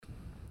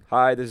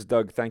Hi, this is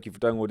Doug. Thank you for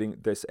downloading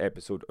this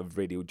episode of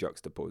Radio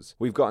Juxtapose.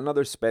 We've got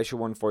another special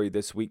one for you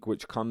this week,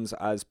 which comes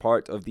as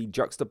part of the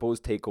Juxtapose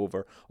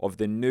takeover of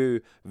the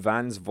new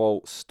Vans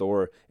Vault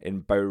store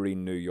in Bowery,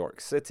 New York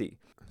City.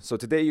 So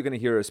today you're going to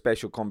hear a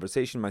special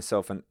conversation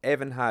myself and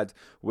Evan had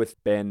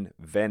with Ben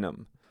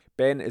Venom.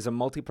 Ben is a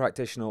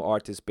multi-practitioner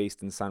artist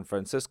based in San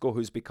Francisco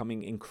who's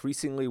becoming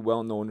increasingly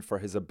well known for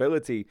his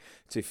ability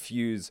to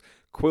fuse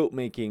quilt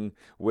making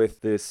with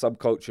the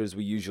subcultures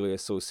we usually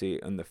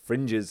associate on the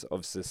fringes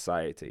of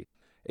society.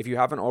 If you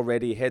haven't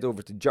already, head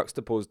over to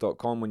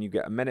juxtapose.com when you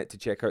get a minute to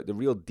check out the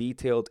real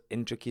detailed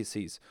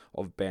intricacies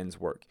of Ben's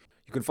work.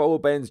 You can follow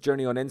Ben's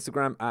journey on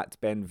Instagram at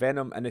Ben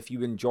Venom, and if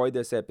you enjoyed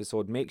this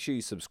episode, make sure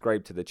you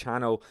subscribe to the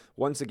channel.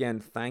 Once again,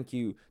 thank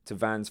you to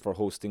Vans for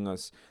hosting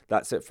us.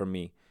 That's it from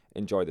me.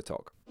 Enjoy the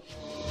talk.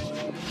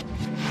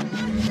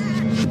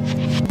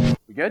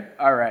 We good?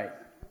 All right.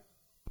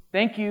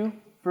 Thank you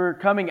for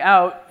coming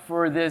out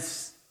for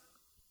this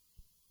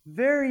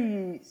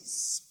very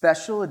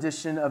special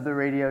edition of the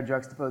Radio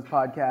Juxtapose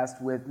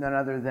podcast with none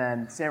other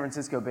than San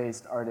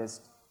Francisco-based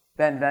artist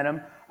Ben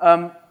Venom.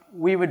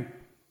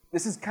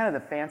 This is kind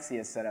of the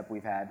fanciest setup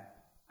we've had.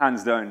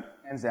 Hands down.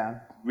 Hands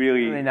down.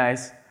 Really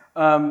nice.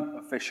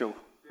 Official.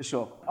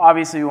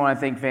 Obviously, we want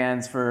to thank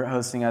Vans for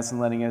hosting us and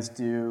letting us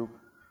do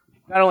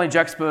not only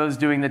Juxtapose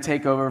doing the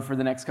takeover for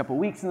the next couple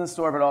weeks in the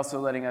store, but also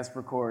letting us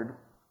record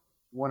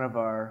one of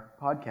our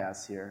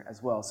podcasts here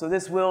as well. So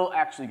this will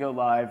actually go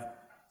live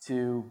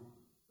to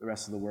the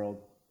rest of the world.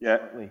 Yeah.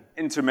 Shortly.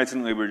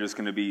 Intermittently, we're just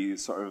going to be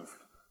sort of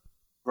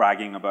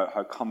bragging about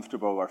how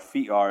comfortable our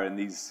feet are in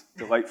these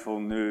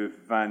delightful new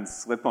Vans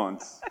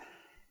slip-ons.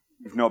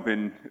 You've not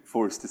been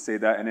forced to say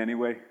that in any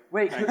way.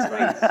 Wait.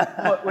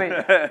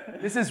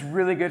 This is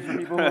really good for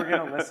people who are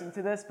going to listen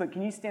to this, but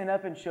can you stand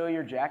up and show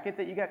your jacket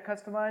that you got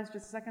customized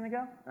just a second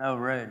ago? Oh,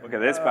 right. Look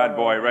at this bad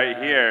boy right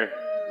here.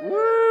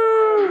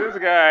 Woo! This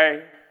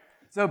guy.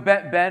 So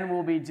Ben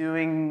will be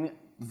doing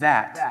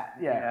that.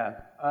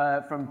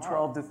 From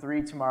 12 to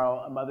 3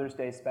 tomorrow, a Mother's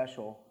Day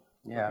special.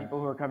 Yeah. For people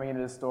who are coming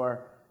into the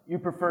store. You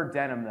prefer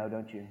denim, though,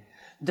 don't you?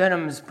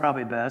 Denim's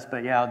probably best,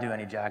 but yeah, I'll do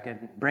any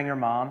jacket. Bring your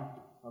mom.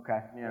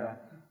 Okay. Yeah.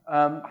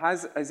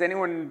 Has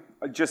anyone,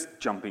 just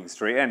jumping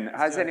straight in,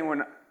 has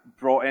anyone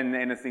brought in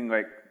anything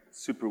like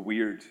super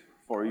weird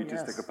for you to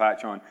stick a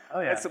patch on? Oh,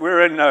 yeah.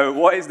 We're in now.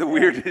 What is the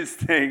weirdest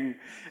thing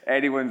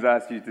anyone's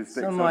asked you to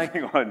stick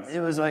something on?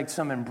 It was like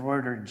some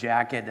embroidered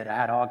jacket that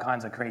had all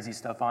kinds of crazy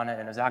stuff on it,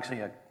 and it was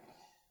actually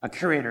a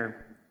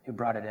curator who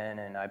brought it in,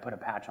 and I put a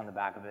patch on the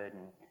back of it,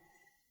 and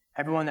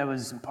everyone that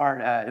was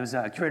it was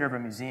a curator of a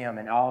museum,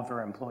 and all of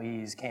her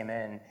employees came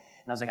in, and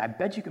I was like, I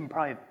bet you can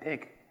probably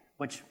pick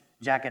which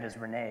jacket is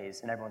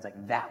Renee's, and everyone's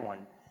like, that one.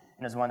 And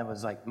there's one that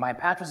was like, my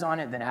patch was on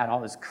it, then it had all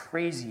this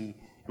crazy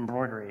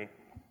embroidery.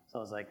 So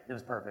I was like, it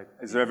was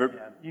perfect. Is there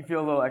ever... You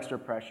feel a little extra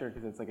pressure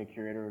because it's like a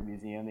curator of a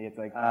museum. It's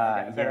like,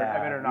 I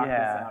better knock this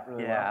out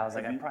really well. I was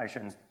like, I probably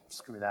shouldn't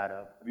screw that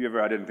up. Have you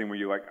ever had anything where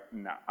you're like,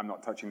 nah, I'm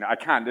not touching that. I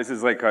can't. This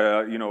is like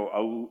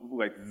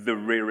like the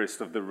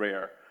rarest of the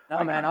rare.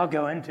 No, man, I'll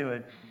go into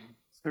it.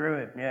 Screw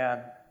it.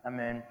 Yeah. I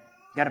mean,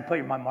 got to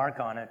put my mark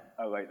on it.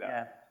 I like that.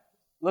 Yeah.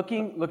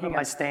 Looking put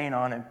my stain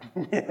on it.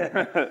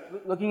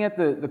 Looking at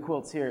the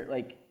quilts here,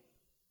 like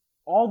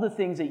all the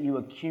things that you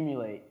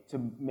accumulate to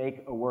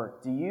make a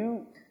work, do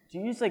you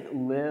just like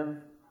live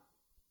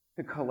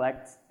to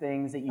collect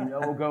things that you know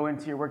will go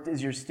into your work?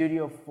 Is your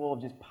studio full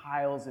of just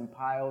piles and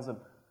piles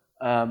of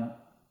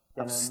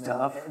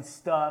stuff? And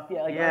stuff.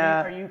 Yeah. Like,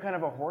 Are you kind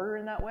of a hoarder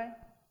in that way?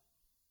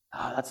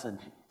 Oh, that's a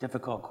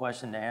difficult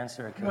question to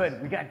answer.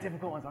 Good. We got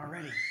difficult ones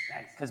already.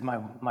 Because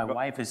my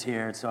wife is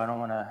here, so I don't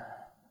want to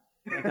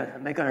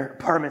make her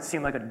apartment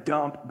seem like a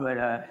dump.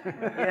 But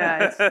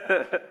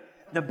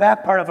the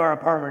back part of our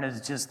apartment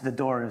is just the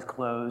door is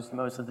closed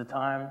most of the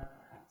time.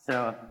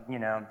 So,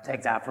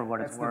 take that for what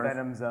it's worth. That's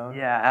the Venom zone?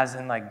 Yeah, as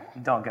in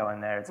like, don't go in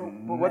there. It's a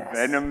mess.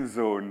 Venom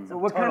zone. So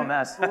what Total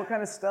mess. What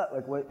kind of stuff?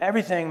 Like what?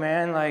 Everything,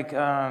 man. Like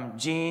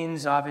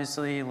jeans,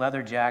 obviously,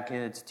 leather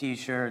jackets,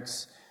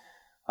 T-shirts.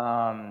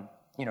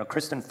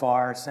 Kristen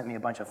Farr sent me a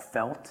bunch of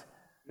felt,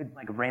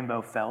 like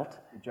rainbow felt,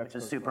 which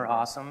is super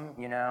awesome,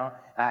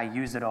 I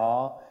use it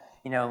all.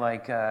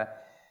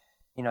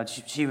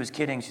 She was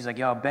kidding. She's like,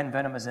 yo, Ben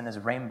Venom is in his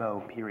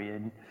rainbow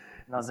period.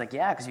 And I was like,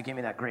 yeah, because you gave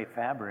me that great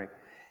fabric.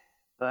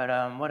 But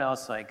what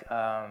else? Like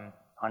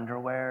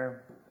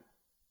underwear,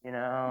 You've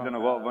done a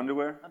lot of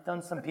underwear? I've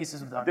done some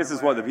pieces of underwear. This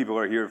is what the people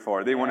are here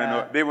for. They want to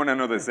know. They want to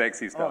know the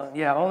sexy stuff.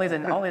 Only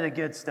the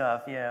good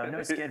stuff. Yeah,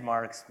 no skid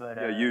marks, but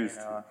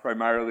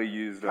primarily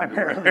used.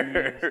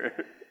 Primarily used.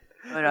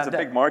 But, it's a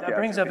big market. That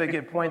brings up a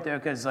good point there,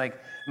 because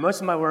like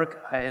most of my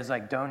work is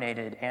like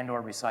donated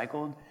and/or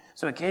recycled.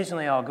 So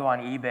occasionally I'll go on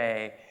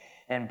eBay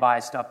and buy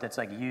stuff that's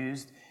like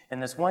used.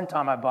 And this one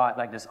time I bought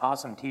like this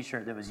awesome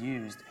T-shirt that was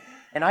used,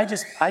 and I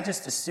just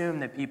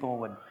assumed that people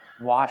would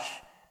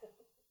wash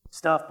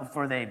stuff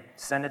before they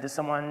send it to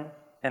someone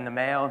in the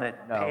mail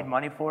that paid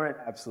money for it.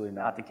 Absolutely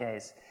not. Not the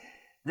case.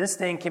 This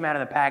thing came out of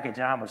the package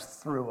and I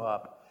almost threw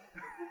up.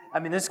 I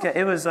mean,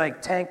 it was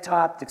like tank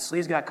top, the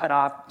sleeves got cut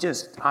off,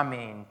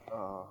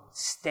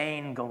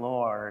 stain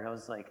galore. It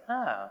was like,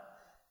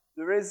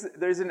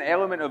 There's an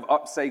element of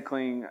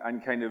upcycling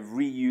and kind of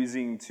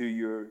reusing to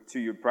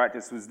your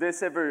practice. Was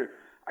this ever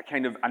a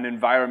kind of an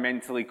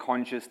environmentally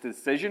conscious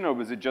decision, or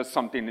was it just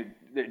something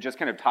that just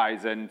kind of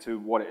ties into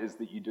what it is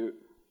that you do?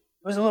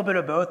 It was a little bit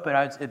of both,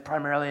 but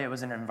primarily it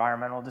was an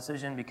environmental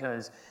decision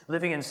because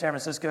living in San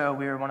Francisco,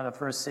 we were one of the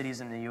first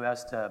cities in the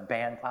U.S. to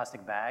ban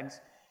plastic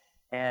bags.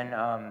 And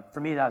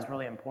for me, that was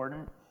really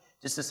important.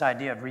 Just this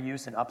idea of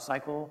reuse and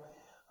upcycle,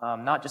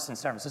 not just in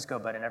San Francisco,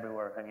 but in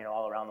everywhere,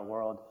 all around the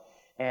world.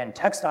 And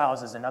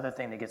textiles is another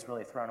thing that gets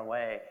really thrown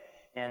away.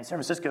 And San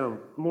Francisco,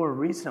 more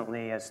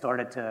recently, has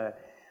started to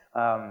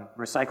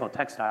recycle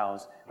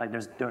textiles. Like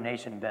there's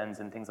donation bins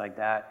and things like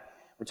that,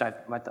 which I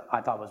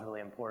thought was really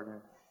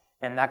important.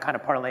 And that kind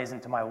of parlays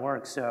into my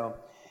work. So,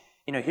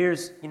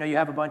 here's, you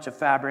have a bunch of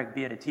fabric,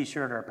 be it a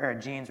t-shirt or a pair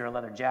of jeans or a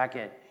leather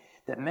jacket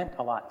that meant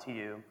a lot to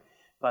you.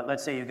 But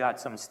let's say you got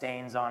some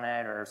stains on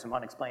it or some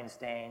unexplained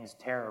stains,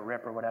 tear or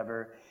rip or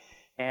whatever,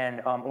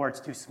 and or it's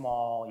too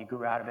small, you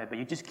grew out of it, but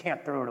you just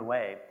can't throw it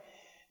away.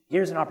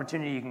 Here's an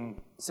opportunity, you can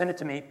send it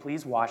to me,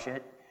 please wash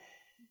it,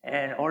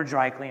 or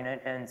dry clean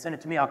it, and send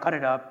it to me, I'll cut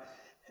it up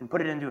and put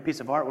it into a piece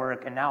of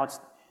artwork, and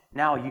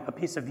now a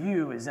piece of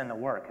you is in the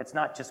work, it's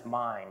not just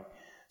mine.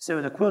 So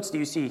the quilts that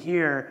you see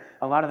here,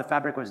 a lot of the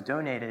fabric was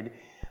donated.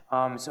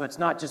 So it's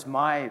not just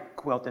my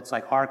quilt, it's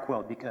like our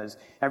quilt because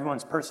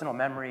everyone's personal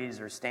memories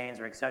or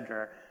stains or et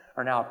cetera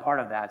are now a part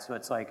of that. So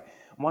it's like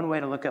one way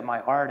to look at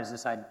my art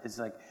is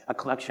like a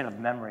collection of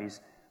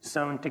memories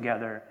sewn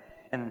together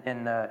in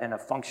a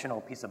functional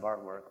piece of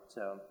artwork.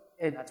 So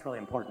that's really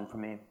important for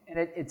me. And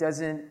it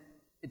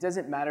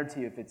doesn't matter to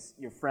you if it's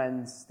your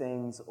friends'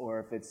 things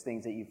or if it's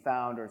things that you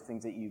found or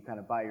things that you kind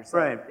of buy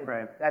yourself.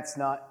 Right. That's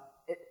not.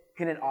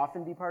 Can it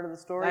often be part of the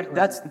story?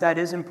 That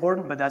is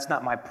important, but that's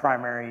not my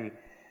primary.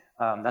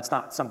 That's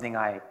not something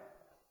I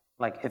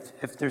like.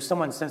 If there's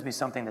someone sends me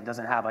something that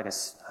doesn't have like a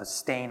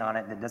stain on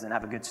it, that doesn't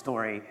have a good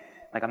story,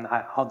 like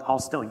I'll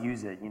still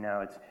use it.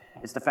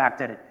 It's the fact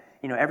that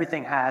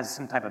everything has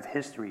some type of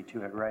history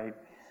to it, right?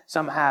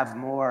 Some have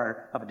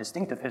more of a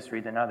distinctive history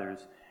than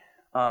others.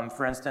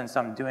 For instance,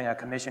 I'm doing a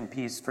commission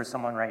piece for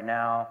someone right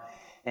now,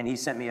 and he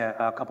sent me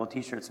a couple of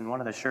T-shirts, and one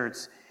of the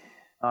shirts.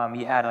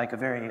 He had like a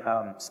very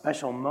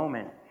special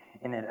moment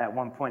in it at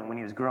one point when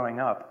he was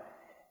growing up.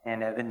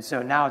 And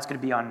so now it's going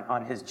to be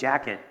on his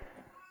jacket.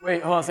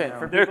 Wait, hold on a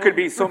second. There could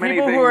be so many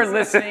things.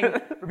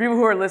 For people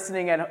who are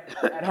listening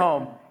at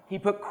home, he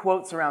put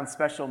quotes around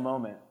special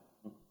moment.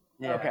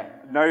 Yeah. Okay.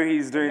 Now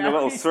he's doing a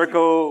little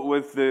circle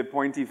with the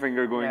pointy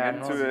finger going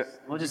into it.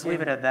 We'll just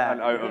leave it at that.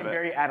 And out of it.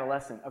 Very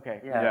adolescent.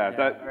 Okay. That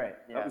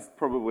was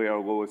probably our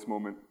lowest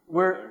moment.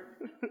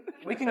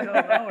 We can go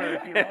lower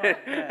if you want.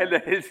 Yeah. In the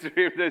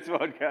history of this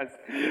podcast,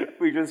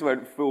 we just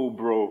went full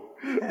bro.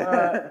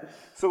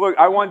 So look,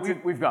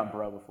 We've gone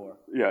bro before.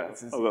 Yeah,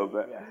 a little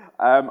bit.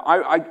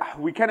 Yeah.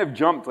 We kind of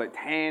jumped like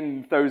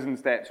 10,000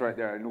 steps right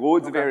there, and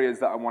loads of areas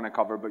that I want to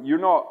cover. But you're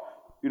not,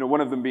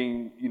 one of them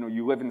being,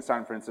 you live in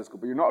San Francisco,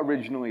 but you're not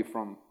originally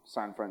from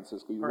San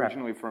Francisco. You're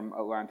originally from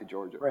Atlanta,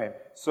 Georgia. Right.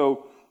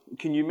 So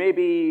can you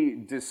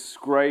maybe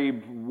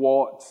describe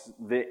what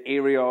the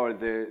area or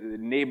the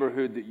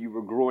neighborhood that you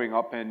were growing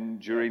up in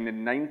during the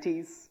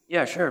 90s?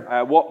 Yeah, sure.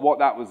 What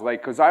that was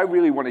like? Because I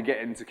really want to get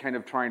into kind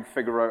of try and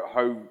figure out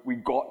how we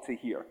got to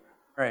here.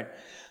 Right.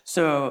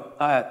 So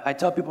I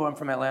tell people I'm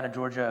from Atlanta,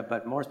 Georgia,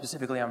 but more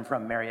specifically, I'm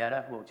from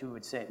Marietta, which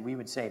we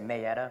would say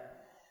Mayetta.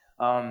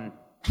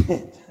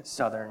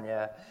 Southern,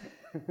 yeah.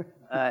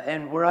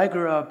 And where I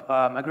grew up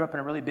in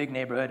a really big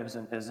neighborhood.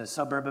 It was a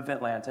suburb of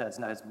Atlanta. It's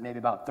maybe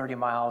about 30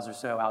 miles or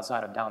so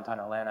outside of downtown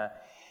Atlanta.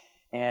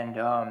 And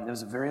it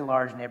was a very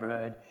large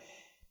neighborhood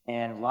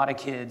and a lot of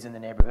kids in the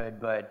neighborhood.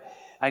 But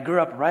I grew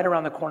up right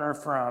around the corner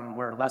from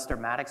where Lester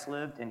Maddox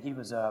lived, and he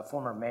was a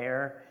former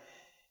mayor.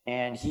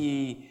 And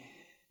he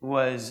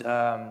was,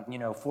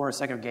 for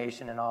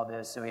segregation and all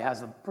this. So he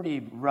has a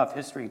pretty rough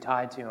history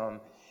tied to him.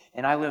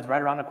 And I lived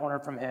right around the corner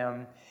from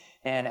him.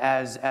 And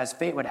as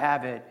fate would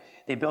have it,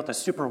 they built a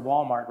super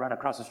Walmart right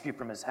across the street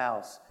from his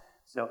house.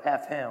 So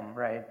F him,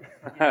 right?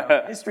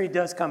 History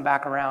does come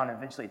back around and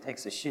eventually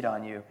takes a shit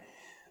on you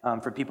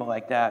for people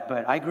like that.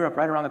 But I grew up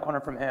right around the corner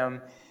from him.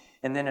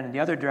 And then in the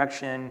other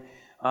direction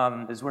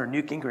is where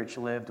Newt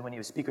Gingrich lived when he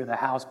was Speaker of the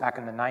House back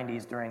in the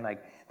 90s during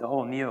like the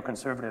whole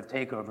neoconservative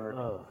takeover.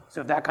 Oh.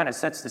 So that kind of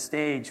sets the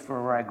stage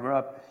for where I grew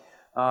up.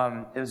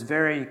 It was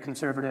very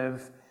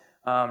conservative,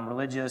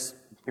 religious,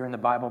 here in the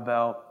Bible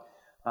Belt.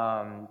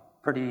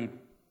 Pretty,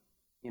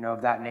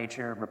 of that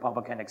nature,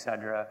 Republican,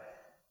 etc.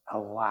 A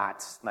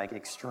lot, like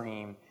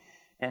extreme.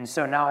 And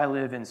so now I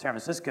live in San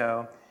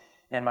Francisco,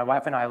 and my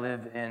wife and I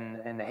live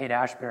in the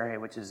Haight-Ashbury,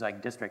 which is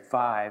like District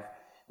 5,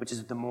 which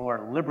is the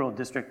more liberal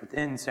district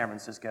within San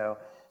Francisco.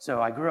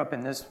 So I grew up on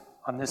this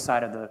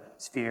side of the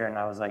sphere, and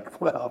I was like,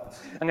 well,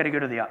 I'm going to go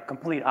to the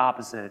complete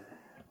opposite,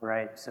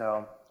 right?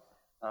 So,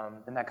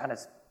 and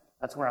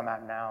that's where I'm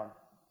at now.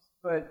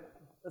 But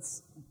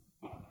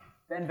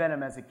Ben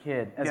Venom as a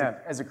kid,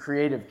 as a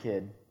creative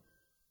kid,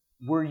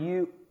 were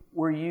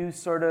you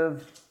sort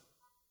of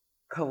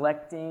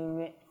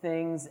collecting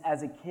things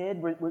as a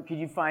kid? Could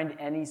you find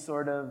any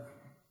sort of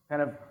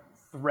kind of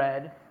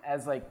thread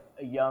as like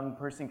a young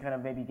person kind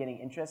of maybe getting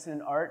interested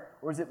in art?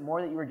 Or is it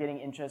more that you were getting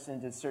interested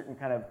into certain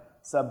kind of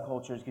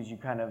subcultures because you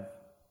kind of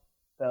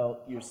felt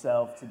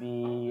yourself to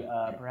be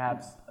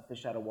perhaps a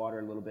fish out of water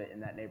a little bit in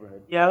that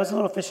neighborhood? Yeah, I was a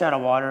little fish out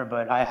of water,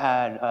 but I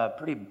had a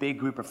pretty big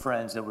group of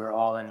friends that were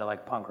all into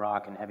like punk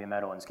rock and heavy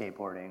metal and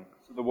skateboarding.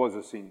 So there was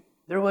a scene.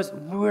 We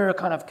were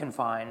kind of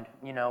confined,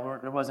 you know,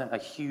 there wasn't a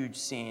huge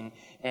scene,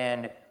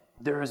 and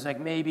there was like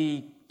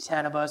maybe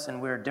 10 of us,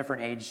 and we were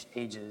different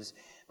ages,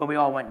 but we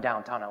all went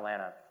downtown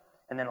Atlanta,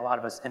 and then a lot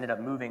of us ended up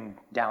moving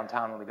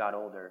downtown when we got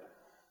older.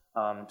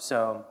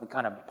 So we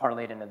kind of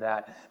parlayed into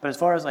that. But as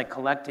far as like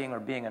collecting or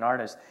being an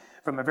artist,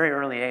 from a very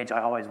early age,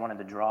 I always wanted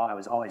to draw. I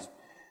was always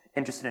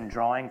interested in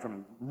drawing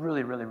from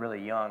really, really,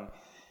 really young.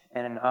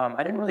 And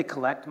I didn't really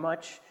collect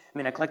much. I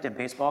mean, I collected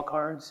baseball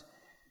cards,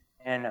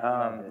 and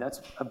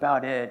that's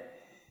about it.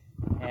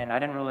 And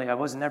I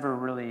was never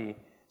really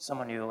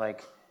someone who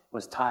like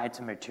was tied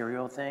to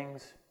material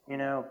things, you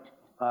know.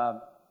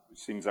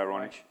 Seems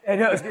ironic. I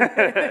know.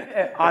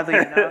 Oddly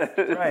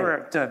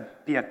enough, to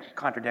be a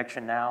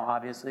contradiction now,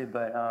 obviously,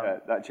 but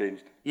that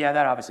changed. Yeah,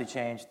 that obviously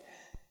changed.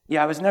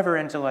 Yeah, I was never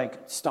into like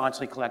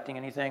staunchly collecting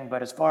anything,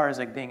 but as far as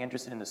like being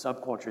interested in the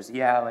subcultures,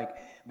 yeah, like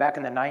back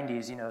in the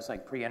 90s, you know, it's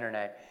like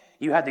pre-internet.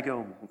 You had to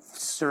go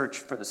search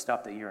for the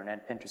stuff that you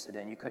were interested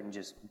in. You couldn't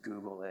just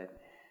Google it.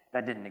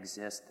 That didn't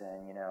exist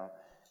then, you know.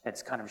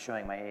 It's kind of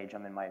showing my age.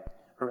 I'm in my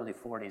early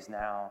 40s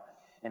now,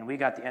 and we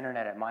got the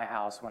internet at my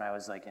house when I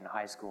was like in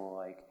high school,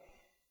 like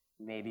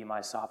maybe my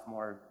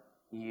sophomore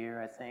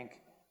year, I think.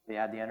 They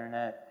had the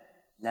internet,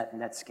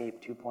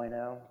 Netscape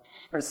 2.0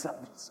 or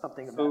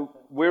something. So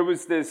where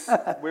was this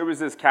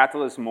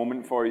catalyst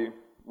moment for you,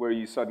 where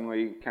you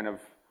suddenly kind of,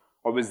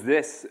 or was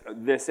this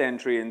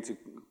entry into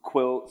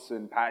quilts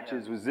and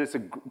patches, was this a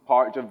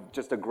part of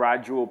just a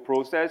gradual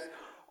process,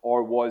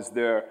 or was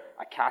there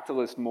a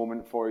catalyst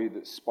moment for you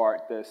that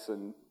sparked this?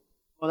 And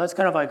well, that's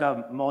kind of like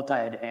a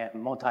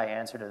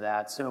multi-answer to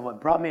that. So what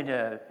brought me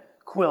to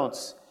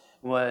quilts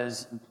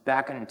was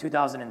back in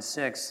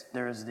 2006,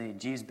 there was the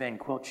Gee's Bend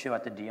Quilt Show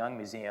at the DeYoung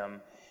Museum,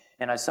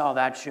 and I saw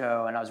that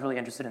show, and I was really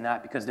interested in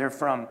that because they're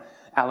from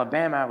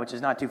Alabama, which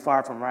is not too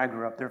far from where I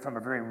grew up. They're from a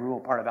very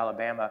rural part of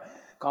Alabama.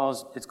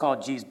 It's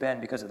called Gee's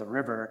Bend because of the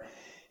river,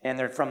 and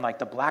they're from like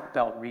the Black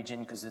Belt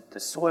region because the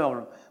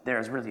soil there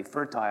is really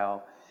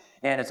fertile,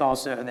 and it's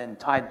also, and then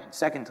tied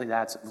second to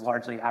that's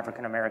largely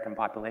African American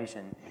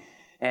population,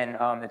 and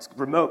it's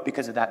remote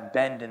because of that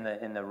bend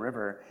in the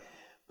river.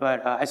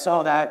 But I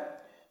saw that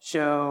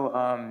show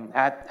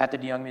at the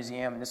DeYoung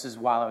Museum, and this is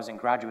while I was in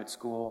graduate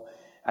school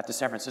at the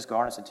San Francisco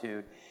Art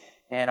Institute,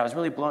 and I was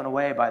really blown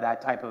away by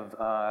that type of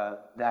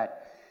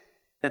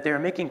that they were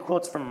making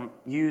quilts from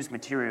used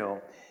material.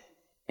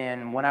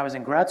 And when I was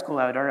in grad school,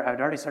 I'd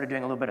already started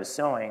doing a little bit of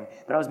sewing,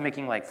 but I was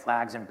making like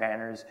flags and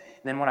banners.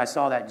 And then when I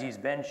saw that Gee's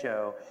Bend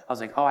show, I was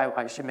like, oh,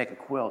 I should make a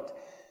quilt.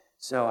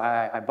 So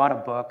I bought a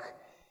book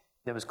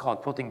that was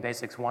called Quilting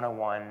Basics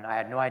 101. I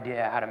had no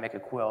idea how to make a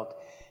quilt.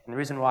 And the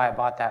reason why I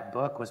bought that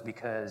book was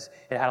because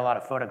it had a lot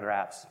of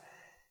photographs.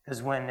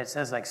 Because when it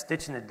says like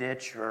stitch in the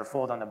ditch or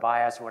fold on the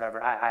bias or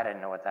whatever, I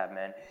didn't know what that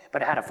meant.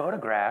 But it had a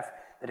photograph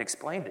that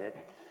explained it.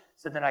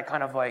 So then I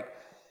kind of like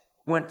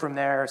went from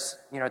there,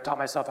 you know, taught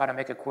myself how to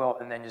make a quilt,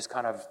 and then just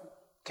kind of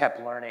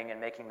kept learning and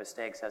making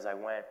mistakes as I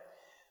went.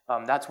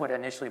 That's what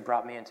initially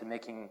brought me into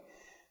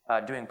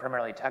doing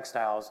primarily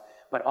textiles.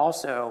 But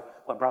also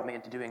what brought me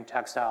into doing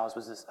textiles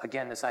was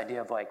this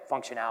idea of like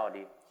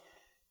functionality.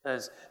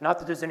 Because not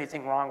that there's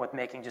anything wrong with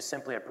making just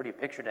simply a pretty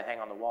picture to hang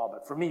on the wall,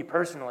 but for me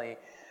personally,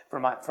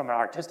 from an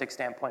artistic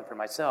standpoint for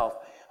myself,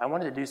 I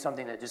wanted to do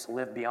something that just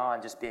lived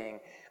beyond just being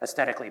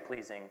aesthetically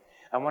pleasing.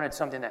 I wanted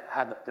something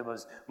that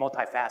was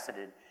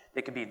multifaceted.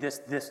 It could be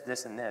this,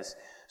 and this.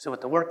 So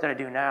with the work that I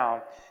do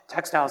now,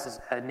 textiles has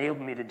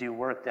enabled me to do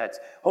work that's,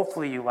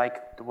 hopefully you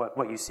like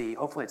what you see,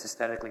 hopefully it's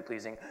aesthetically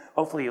pleasing,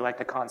 hopefully you like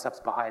the concepts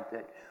behind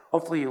it,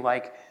 hopefully you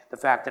like the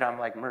fact that I'm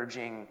like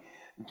merging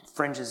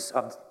fringes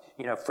of,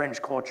 you know,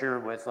 fringe culture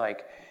with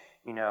like,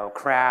 you know,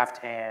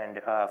 craft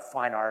and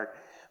fine art.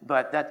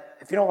 But that,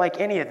 if you don't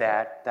like any of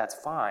that, that's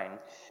fine,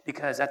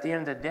 because at the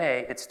end of the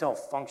day, it's still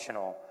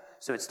functional.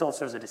 So it still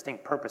serves a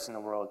distinct purpose in the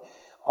world.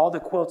 All the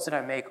quilts that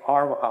I make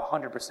are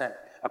 100%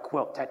 a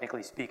quilt,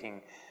 technically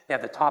speaking. They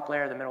have the top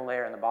layer, the middle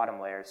layer, and the bottom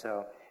layer.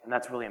 So, and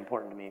that's really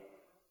important to me.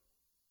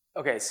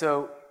 Okay,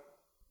 so you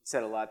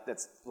said a lot.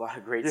 That's a lot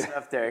of great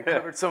stuff there. You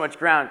covered so much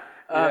ground.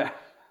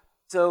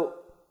 So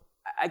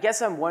I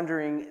guess I'm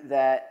wondering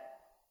that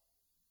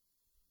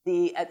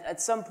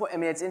at some point, I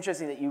mean, it's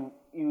interesting that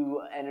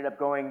you ended up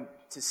going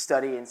to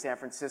study in San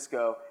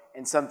Francisco,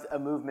 and a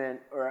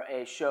movement or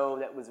a show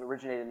that was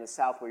originated in the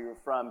South where you were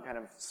from kind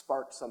of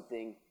sparked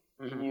something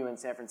in you in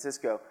San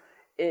Francisco.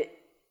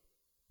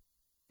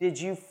 Did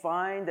you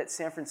find that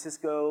San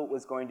Francisco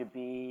was going to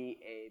be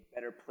a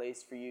better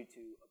place for you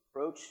to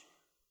approach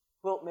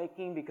quilt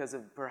making because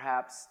of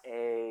perhaps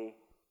I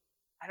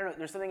don't know,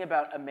 there's something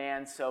about a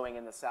man sewing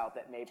in the South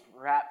that may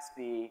perhaps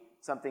be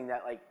something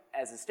that like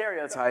as a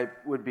stereotype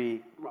would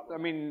be. I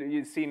mean,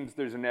 it seems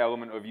there's an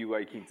element of you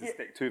liking to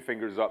stick two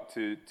fingers up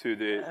to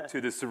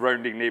the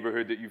surrounding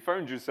neighborhood that you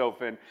found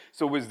yourself in.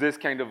 So was this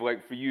kind of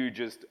like for you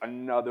just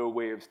another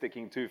way of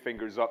sticking two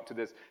fingers up to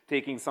this,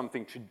 taking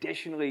something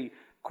traditionally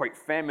quite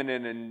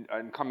feminine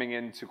and coming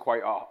into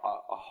quite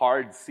a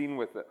hard scene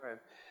with it?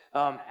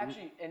 Right.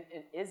 Actually, and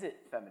is it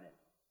feminine?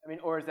 I mean,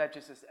 or is that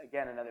just,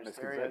 again, another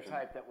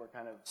stereotype that we're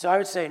kind of... So I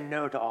would say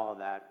no to all of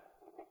that.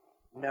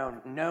 No,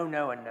 and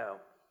no.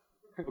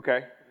 Okay.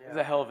 It was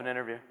a hell of an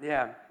interview.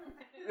 Yeah.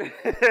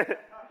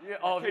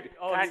 All of you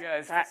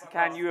guys.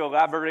 Can you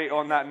elaborate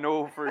on that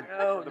no for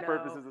the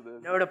purposes of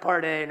this? No to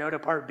part A, no to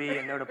part B,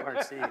 and no to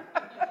part C.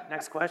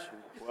 Next question.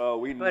 Well,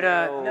 we But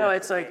know. no,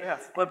 it's like,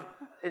 but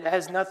it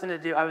has nothing to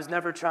do. I was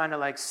never trying to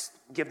like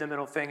give the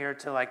middle finger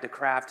to like the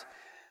craft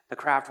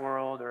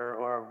world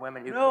or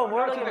women who. No,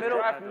 more like a middle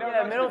the craft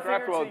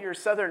finger world. to your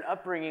southern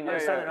upbringing. Your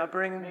southern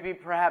upbringing. Maybe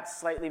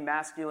perhaps slightly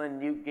masculine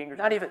Newt Gingrich.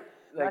 Not even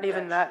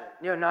that.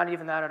 shit. Not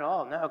even that at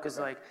all. No, because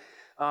like,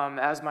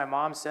 as my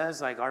mom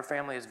says, like our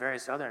family is very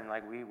southern.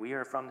 Like we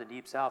are from the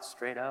deep south,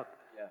 straight up.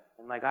 Yeah.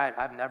 And like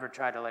I've never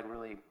tried to like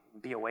really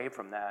be away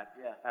from that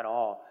at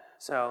all.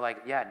 So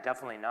like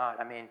definitely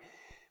not. I mean,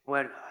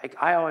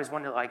 I always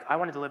wanted I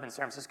wanted to live in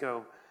San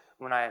Francisco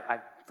when I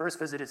first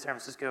visited San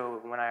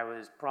Francisco when I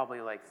was probably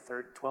like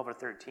 12 or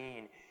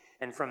 13,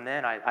 and from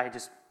then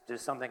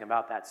there's something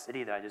about that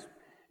city that I just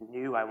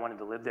knew I wanted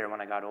to live there when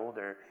I got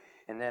older.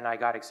 And then I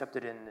got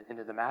accepted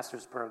into the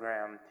master's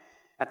program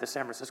at the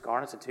San Francisco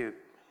Art Institute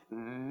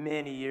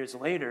many years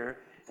later,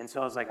 and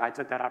so I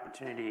took that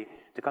opportunity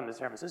to come to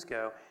San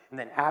Francisco, and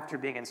then after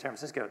being in San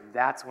Francisco,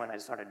 that's when I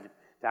started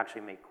to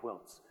actually make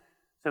quilts.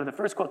 So the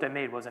first quilt I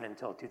made wasn't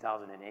until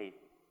 2008.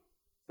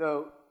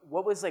 So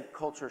what was like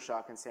culture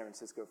shock in San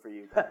Francisco for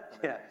you?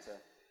 Yeah.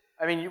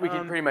 I mean, we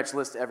can pretty much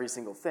list every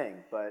single thing,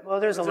 but well,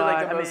 there's a those are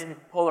like lot. the most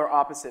polar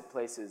opposite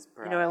places.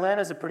 Perhaps.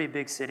 Atlanta's a pretty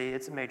big city.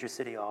 It's a major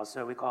city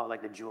also. We call it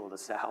like the jewel of the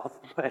South.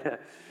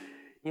 But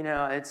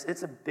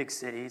it's a big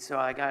city. So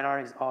like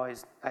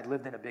I'd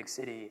lived in a big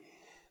city.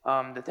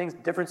 The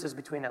differences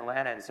between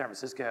Atlanta and San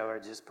Francisco are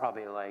just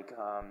probably like,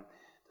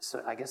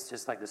 so I guess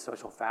just like the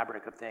social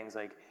fabric of things.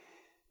 Like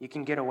you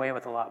can get away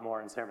with a lot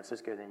more in San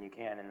Francisco than you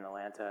can in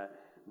Atlanta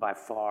by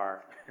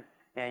far.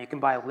 And you can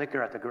buy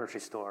liquor at the grocery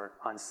store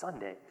on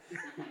Sunday,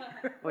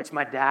 which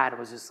my dad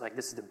was just like,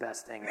 this is the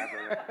best thing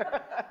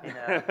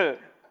ever,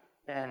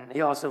 And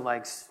he also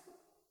likes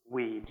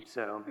weed,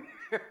 so,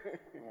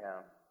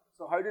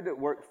 So how did it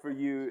work for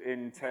you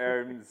in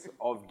terms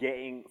of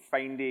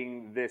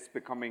finding this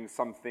becoming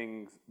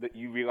something that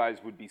you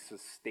realized would be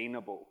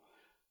sustainable?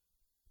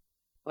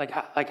 Like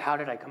how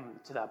did I come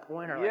to that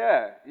point? Or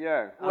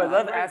Yeah. Well, I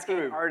love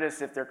asking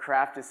artists if their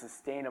craft is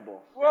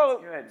sustainable.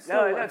 Well, that's good.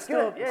 No, that's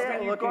good.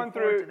 Still you've gone looking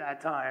through forward to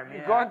that time.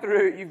 You've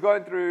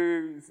gone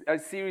through a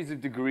series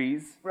of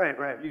degrees. Right.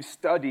 You've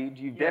studied.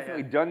 You've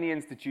definitely done the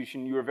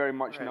institution. You are very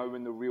much now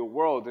in the real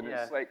world, and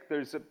it's like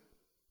there's a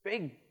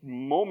big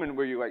moment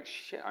where you're like,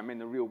 shit, I'm in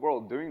the real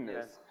world doing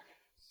this. Yes.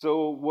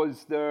 So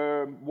was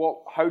there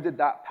how did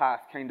that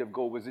path kind of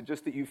go? Was it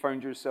just that you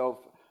found yourself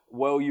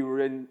while you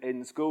were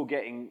in school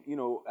getting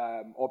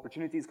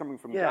opportunities coming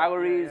from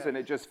galleries, and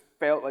it just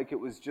felt like it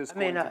was just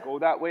going to go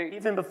that way?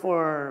 Even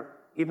before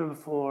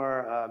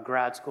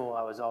grad school,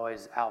 I was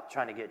always out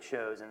trying to get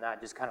shows, and that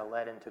just kind of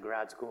led into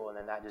grad school, and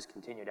then that just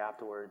continued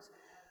afterwards.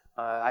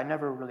 I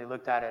never really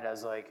looked at it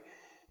as like,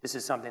 this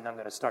is something I'm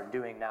going to start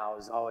doing now. It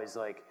was always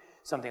like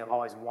something I've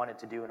always wanted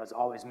to do, and I was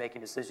always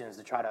making decisions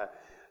to try to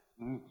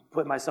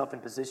put myself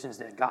in positions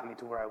that got me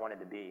to where I wanted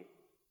to be.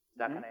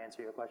 Does that kind of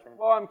answer your question?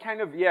 Well, I'm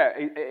kind of,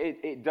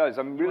 it does.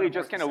 I'm really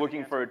just kind of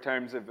looking for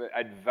terms of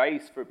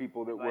advice for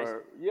people that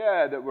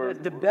were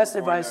the best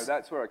advice.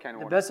 That's where I kind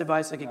of the best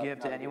advice I could give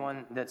to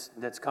anyone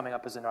that's coming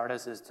up as an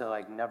artist is to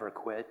like never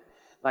quit.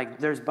 Like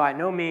there's by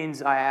no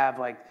means I have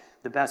like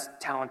the best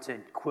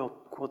talented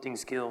quilting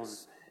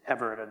skills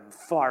ever.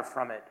 Far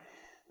from it.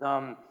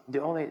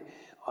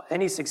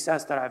 Any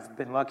success that I've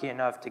been lucky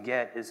enough to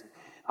get is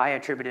I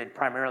attributed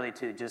primarily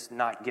to just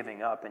not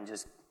giving up and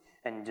just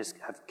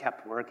have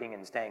kept working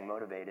and staying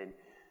motivated.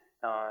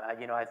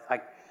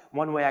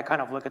 One way I kind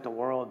of look at the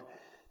world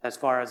as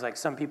far as like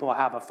some people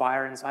have a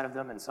fire inside of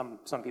them and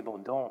some people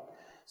don't.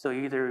 So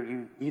you either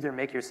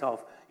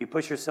you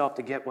push yourself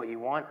to get what you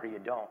want or you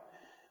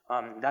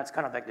don't. That's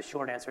kind of like the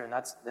short answer,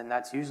 and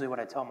that's usually what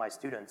I tell my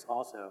students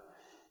also.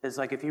 Is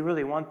like if you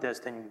really want this,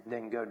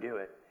 then go do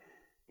it.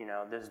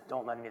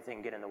 Don't let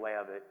anything get in the way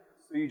of it.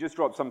 So you just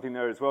dropped something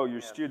there as well.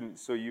 You're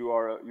students, so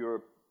you're a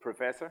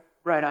professor?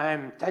 Right,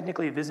 I'm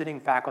technically visiting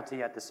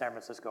faculty at the San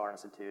Francisco Art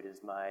Institute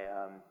is my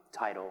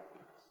title.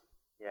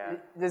 Yeah.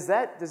 Is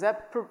that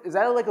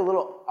like a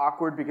little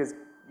awkward because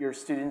your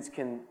students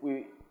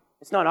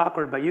It's not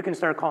awkward, but you can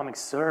start calling me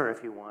sir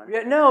if you want.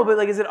 Yeah, no, but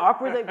like, is it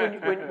awkward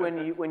like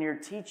when you're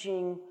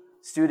teaching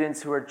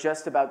students who are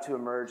just about to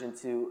emerge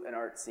into an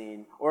art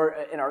scene or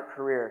an art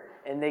career,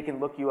 and they can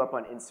look you up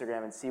on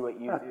Instagram and see what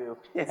you do,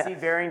 and see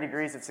varying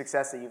degrees of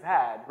success that you've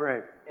had,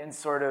 right? And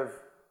sort of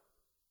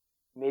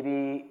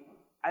maybe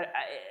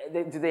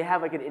do they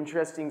have like an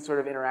interesting sort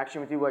of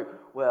interaction with you? Like,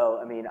 well,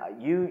 I mean,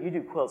 you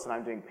do quilts and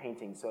I'm doing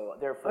painting, so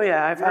therefore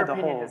I've your had the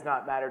opinion whole... does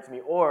not matter to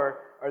me. Or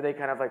are they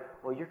kind of like,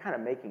 well, you're kind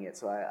of making it,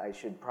 so I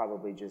should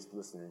probably just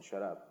listen and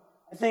shut up?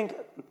 I think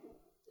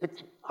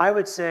I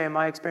would say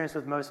my experience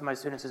with most of my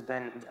students has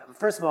been,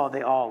 first of all,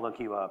 they all look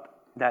you up.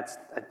 That's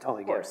a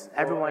totally course. get.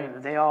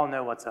 Everyone, they all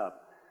know what's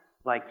up.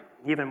 Like,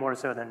 even more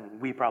so than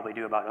we probably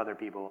do about other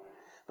people.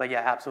 But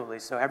yeah, absolutely.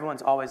 So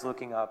everyone's always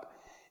looking up,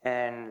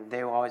 and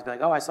they will always be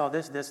like, oh, I saw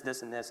this, and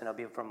this, and it'll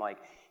be from like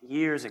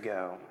years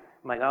ago.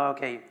 I'm like, oh,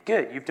 okay,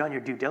 good, you've done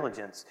your due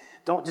diligence.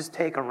 Don't just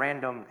take a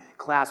random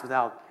class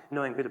without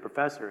knowing who the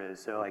professor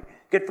is. So like,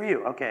 good for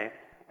you, okay,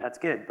 that's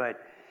good. But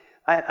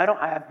I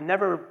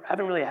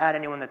haven't really had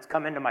anyone that's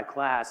come into my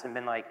class and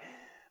been like,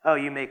 oh,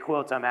 you make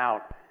quilts, I'm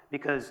out.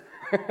 Because,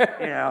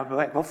 you know,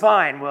 like, well,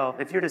 fine, well,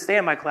 if you're to stay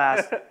in my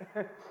class,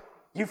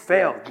 you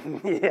failed.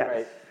 Yeah.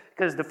 Right.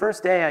 Because the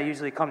first day I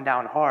usually come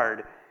down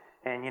hard,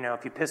 and, you know,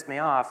 if you piss me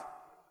off,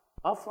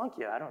 I'll flunk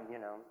you.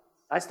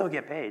 I still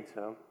get paid,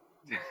 so.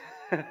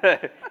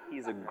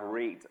 He's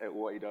great at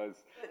what he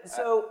does.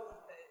 So,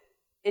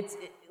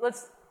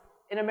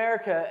 in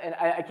America, and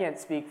I can't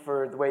speak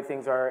for the way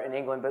things are in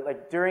England, but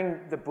like during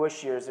the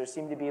Bush years, there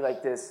seemed to be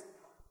like this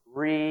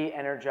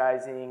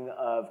re-energizing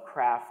of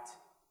craft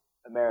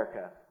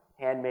America,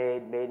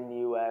 handmade, made in the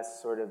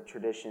U.S. sort of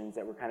traditions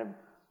that were kind of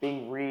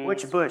being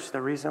Which Bush,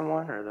 the recent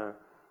one or the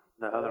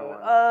other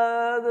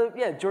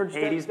one? George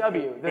 80s,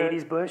 W.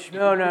 80s Bush?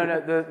 No,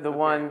 the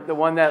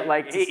one that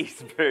liked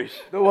 80s Bush.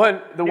 The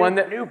one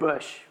that new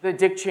Bush. The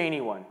Dick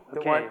Cheney one.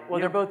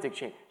 They're both Dick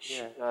Cheney.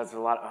 Yeah. That's a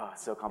lot. Oh,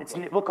 it's so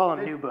complicated. We'll call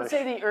him New Bush. Let's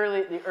say the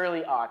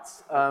early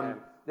aughts.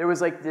 There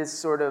was like this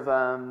sort of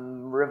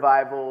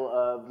revival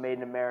of Made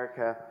in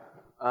America.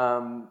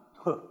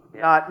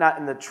 Not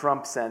in the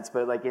Trump sense,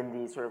 but like in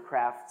the sort of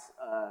craft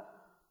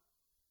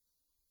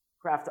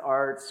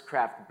arts,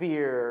 craft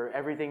beer.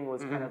 Everything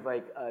was kind of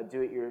like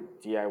do it your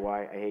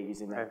DIY. I hate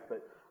using that,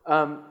 but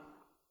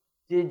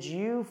did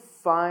you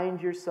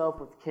find yourself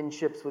with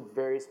kinships with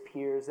various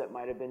peers that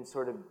might have been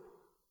sort of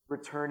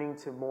returning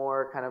to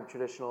more kind of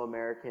traditional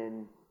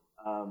American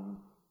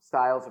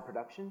styles of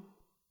production?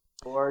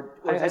 Or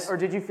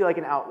did you feel like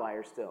an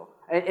outlier still?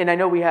 And I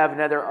know we have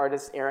another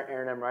artist,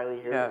 Aaron M. Riley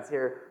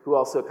here, who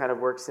also kind of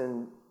works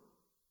in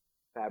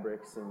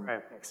fabrics and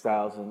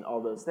textiles and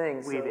all those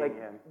things.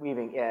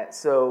 Weaving.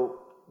 So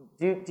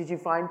did you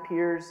find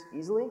peers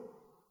easily?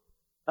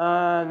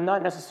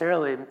 Not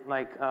necessarily,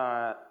 like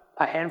a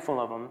handful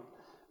of them,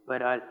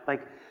 but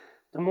like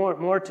the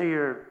more to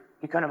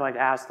you kind of like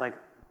asked like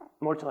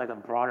more to like a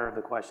broader of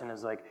the question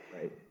is like,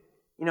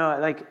 you know,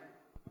 like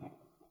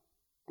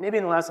maybe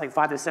in the last like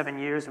 5 to 7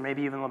 years, or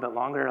maybe even a little bit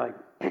longer, like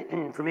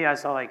for me, I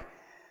saw like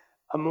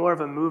more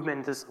of a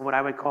movement, this what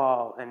I would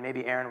call, and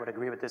maybe Aaron would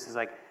agree with this, is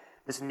like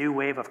this new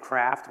wave of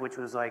craft, which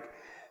was like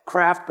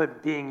craft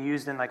but being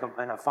used in like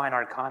in a fine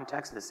art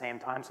context at the same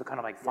time, so kind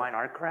of like fine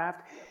art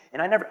craft.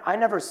 And I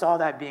never saw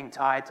that being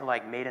tied to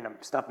like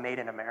stuff made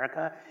in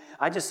America.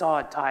 I just saw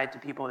it tied to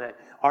people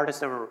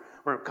artists that were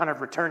kind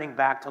of returning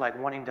back to like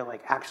wanting to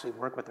like actually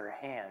work with their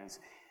hands,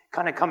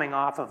 kind of coming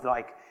off of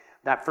like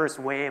that first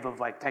wave of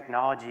like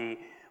technology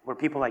where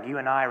people like you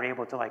and I are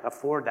able to like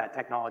afford that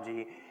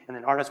technology, and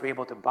then artists were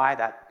able to buy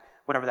that,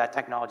 whatever that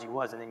technology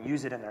was, and then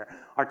use it in their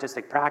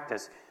artistic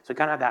practice. So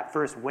kind of that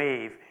first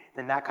wave,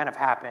 then that kind of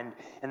happened.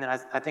 And then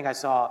I think I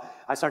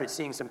started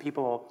seeing some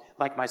people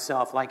like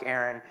myself, like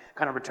Aaron,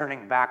 kind of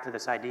returning back to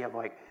this idea of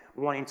like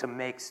wanting to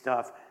make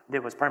stuff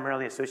that was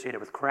primarily associated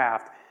with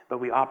craft, but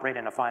we operate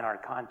in a fine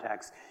art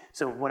context.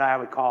 So what I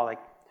would call like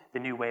the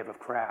new wave of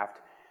craft.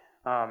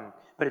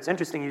 But it's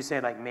interesting you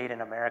say like made in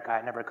America.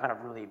 I never kind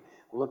of really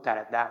looked at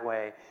it that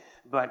way.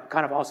 But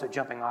kind of also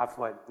jumping off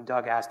what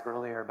Doug asked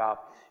earlier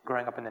about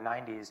growing up in the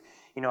 90s,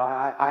 you know,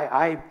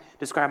 I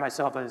describe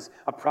myself as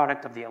a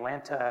product of the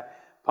Atlanta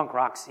punk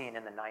rock scene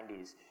in the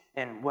 90s.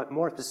 And what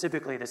more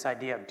specifically, this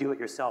idea of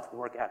do-it-yourself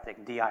work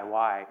ethic,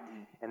 DIY,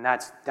 and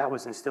that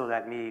was instilled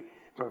at me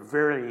from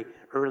the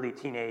early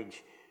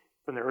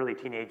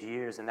teenage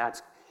years, and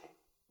that's,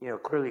 you know,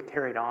 clearly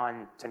carried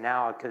on to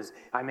now because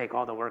I make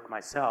all the work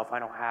myself. I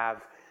don't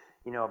have,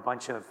 you know, a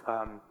bunch of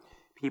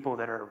people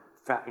that are,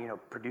 you know,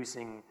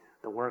 producing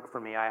the work for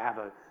me. I have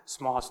a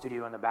small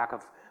studio in the back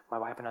of my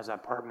wife and I's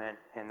apartment,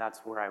 and that's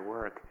where I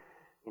work.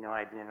 You know,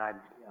 I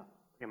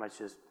pretty much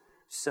just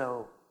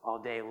sew all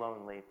day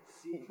lonely.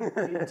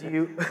 Do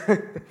you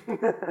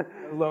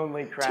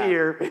lonely crap?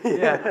 Tear.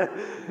 Yeah.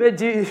 But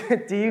do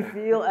you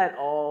feel at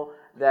all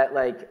that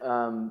like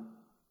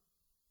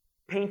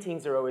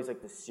paintings are always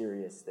like the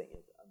serious thing?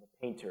 I'm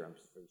a painter. I'm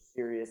very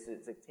serious.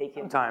 It's like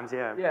taking. Sometimes,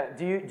 yeah. Yeah.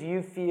 Do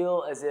you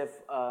feel as if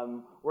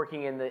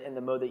working in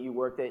the mode that you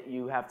work that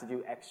you have to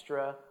do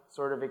extra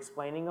sort of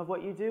explaining of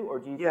what you do, or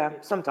do you? Yeah,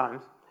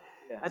 sometimes.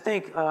 Yeah. I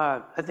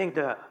think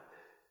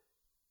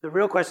the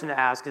real question to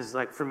ask is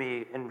like for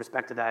me in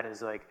respect to that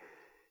is like,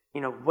 you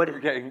know, what you're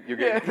getting the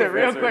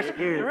real question.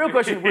 The real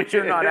question, which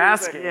you're not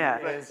asking. Yeah,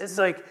 it's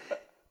like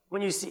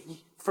when you see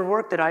for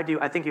work that I do,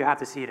 I think you have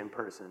to see it in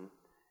person.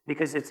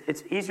 because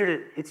it's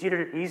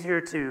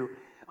easier to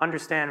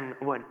understand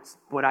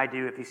what I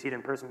do if you see it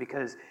in person,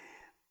 because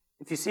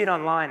if you see it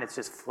online, it's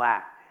just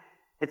flat.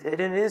 It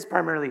is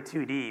primarily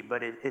 2D,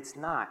 but it's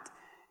not.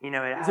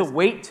 There's a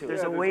weight to it.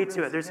 There's a weight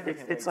to it.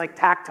 It's like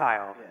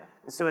tactile. Yeah.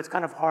 And so it's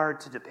kind of hard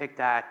to depict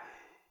that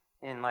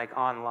in like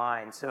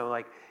online. So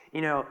like,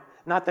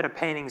 not that a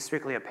painting is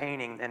strictly a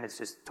painting and it's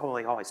just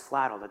totally always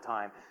flat all the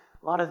time.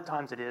 A lot of the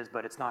times it is,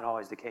 but it's not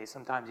always the case.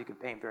 Sometimes you can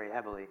paint very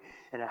heavily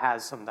and it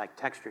has some like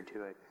texture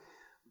to it.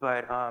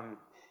 But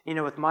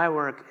with my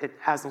work, it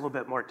has a little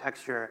bit more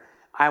texture,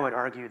 I would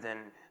argue,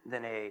 than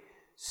a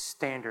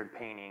standard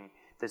painting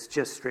that's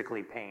just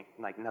strictly paint,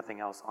 like nothing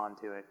else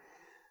onto it.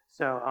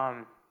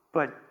 So,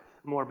 but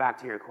more back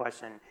to your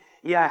question.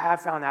 Yeah, I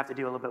have found I have to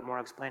do a little bit more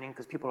explaining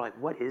because people are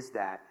like, what is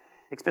that?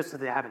 Especially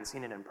if they haven't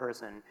seen it in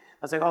person. I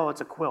was like, oh,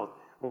 it's a quilt.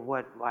 Well,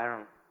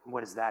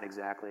 what is that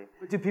exactly?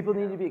 Do people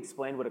need to be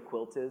explained what a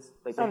quilt is?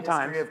 Like the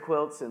Sometimes. history of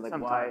quilts and like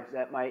why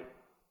that might...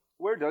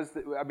 Where does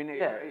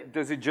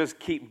does it just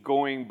keep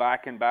going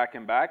back and back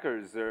and back, or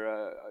is there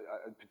a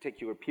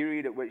particular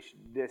period at which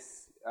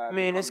this?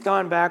 It's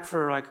gone back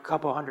for like a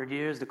couple hundred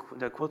years. The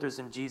quilters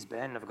in Gee's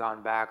Bend have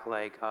gone back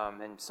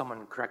and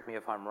someone correct me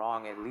if I'm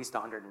wrong, at least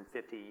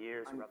 150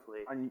 years roughly,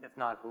 if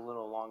not a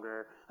little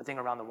longer. I think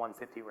around the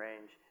 150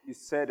 range. You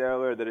said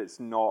earlier that it's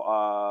not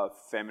a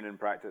feminine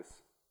practice.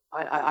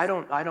 I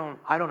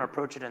don't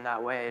approach it in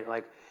that way.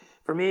 Like,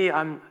 for me,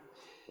 I'm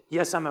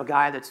a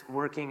guy that's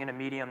working in a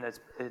medium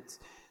that's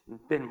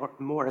been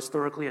more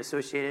historically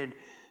associated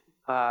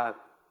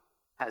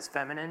as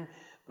feminine,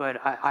 but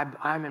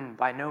I'm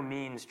by no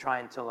means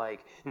trying to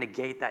like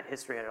negate that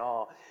history at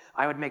all.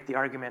 I would make the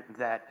argument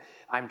that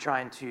I'm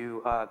trying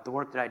to the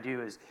work that I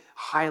do is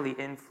highly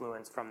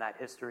influenced from that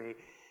history,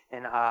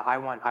 and I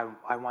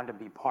want to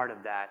be part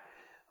of that.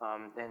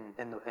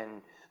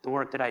 And the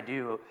work that I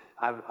do,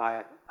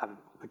 I've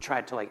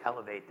tried to like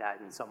elevate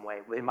that in some way,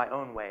 in my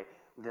own way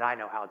that I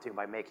know how to,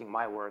 by making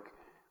my work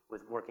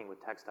with working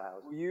with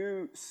textiles. Will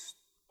you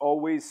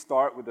always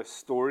start with a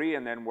story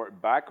and then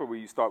work back, or will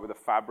you start with a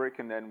fabric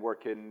and then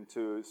work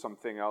into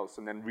something else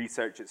and then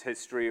research its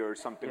history or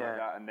something like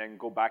that and then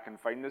go back and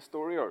find the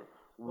story, or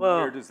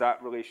where does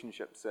that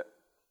relationship sit?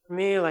 For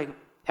me, like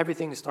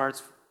everything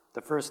starts.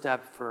 The first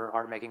step for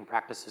art making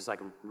practice is like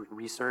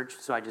research.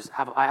 So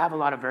I have a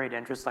lot of varied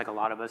interests, like a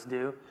lot of us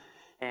do,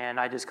 and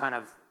I just kind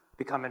of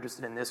become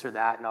interested in this or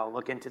that, and I'll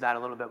look into that a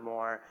little bit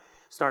more.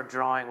 Start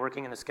drawing,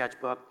 working in the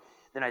sketchbook.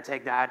 Then I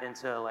take that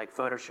into like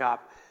Photoshop,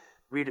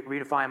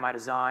 redefine my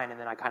design, and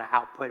then I kind of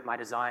output my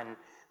design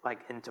like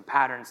into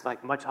patterns,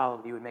 like much how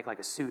you would make like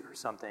a suit or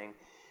something,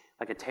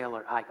 like a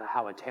tailor, like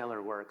how a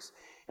tailor works.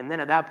 And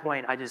then at that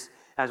point,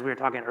 as we were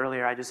talking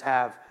earlier, I just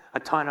have a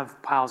ton of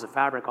piles of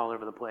fabric all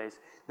over the place.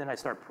 Then I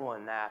start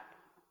pulling that.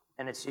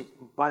 And it's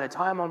by the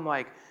time I'm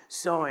like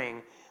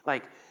sewing,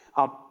 like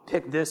I'll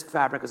pick this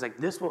fabric. It's like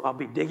I'll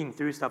be digging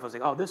through stuff. I was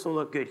like, oh, this will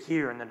look good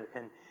here, and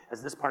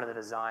as this part of the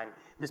design,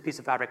 this piece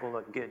of fabric will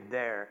look good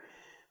there.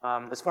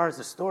 As far as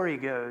the story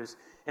goes,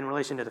 in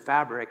relation to the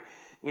fabric,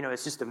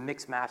 it's just a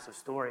mixed mass of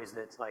stories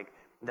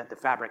that the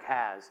fabric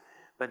has.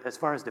 But as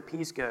far as the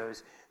piece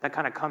goes, that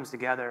kind of comes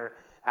together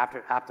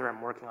after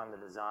I'm working on the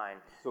design.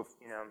 So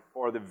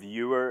for the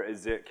viewer,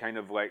 is it kind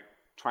of like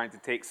trying to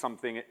take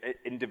something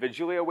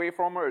individually away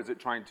from her, or is it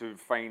trying to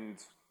find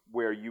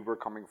where you were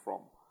coming from?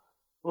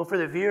 Well, for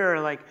the viewer,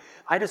 like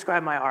I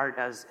describe my art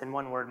as, in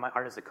one word, my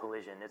art is a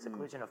collision. It's a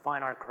collision of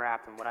fine art,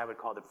 craft, and what I would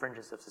call the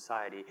fringes of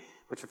society,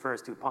 which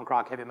refers to punk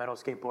rock, heavy metal,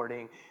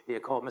 skateboarding, the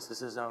occult,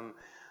 mysticism,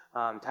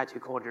 tattoo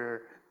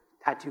culture,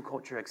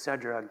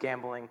 etc.,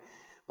 gambling,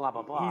 blah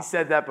blah blah. He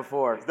said that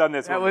before. He's done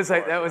this. That one was before.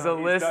 like that was a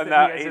list.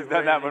 He's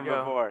done that one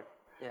before.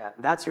 Yeah,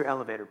 that's your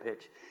elevator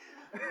pitch.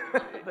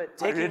 But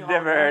I've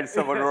never heard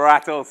someone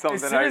rattle something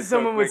out. As soon as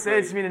someone would say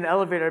it quickly. to me in an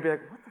elevator, I'd be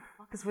like, "What the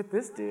fuck is with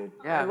this dude?"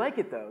 Yeah. I like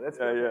it though. That's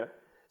good. Yeah.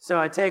 So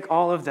I take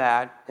all of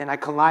that and I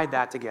collide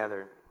that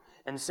together.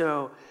 And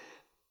so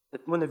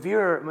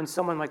when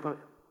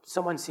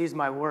someone sees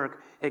my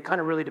work, it kind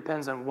of really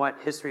depends on what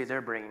history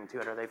they're bringing to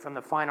it. Are they from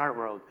the fine art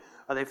world?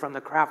 Are they from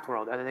the craft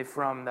world? Are they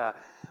from the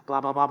blah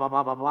blah blah blah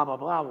blah blah blah blah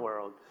blah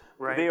world?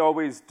 Right?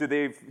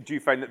 Do you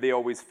find that they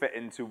always fit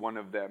into one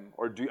of them,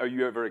 or are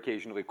you ever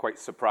occasionally quite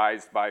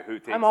surprised by who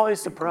takes? I'm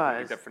always something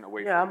surprised. Different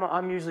away. Yeah, from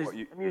I'm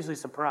usually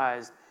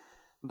surprised.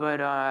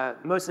 But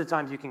most of the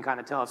times you can kind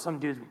of tell if some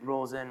dude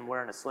rolls in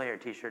wearing a Slayer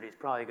t-shirt, he's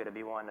probably going to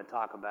be wanting to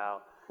talk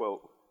about,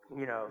 Quilt.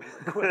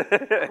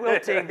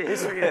 quilting, the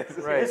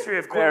history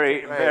of quilting.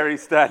 Very, very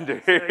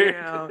standard.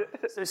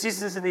 So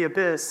Seasons in the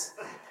Abyss,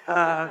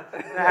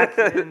 back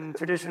in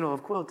traditional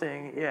of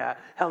quilting,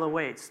 hella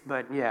waits,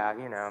 but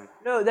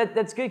No,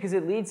 that's good because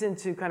it leads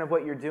into kind of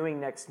what you're doing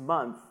next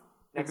month.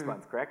 Next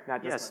month, correct?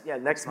 Not this Yes. month. Yeah,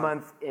 next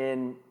month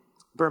in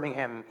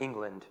Birmingham,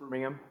 England.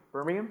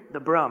 Birmingham?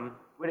 The Brum.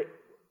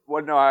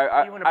 Well, no,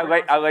 you wanna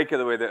I like it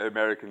the way that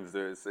Americans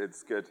do it.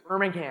 It's good.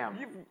 Birmingham.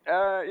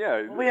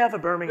 Yeah. We have a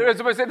Birmingham. As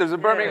I said, there's a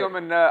Birmingham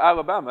in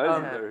Alabama,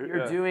 isn't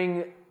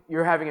there?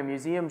 You're having a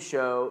museum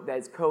show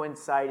that's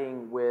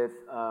coinciding with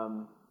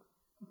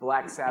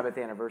Black Sabbath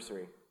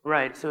anniversary.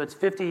 Right. So it's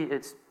 50.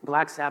 It's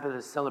Black Sabbath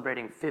is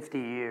celebrating 50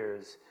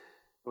 years,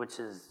 which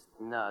is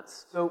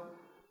nuts. So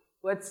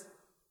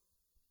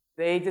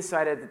they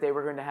decided that they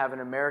were going to have an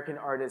American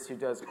artist who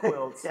does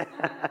quilts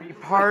be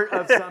part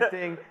of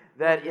something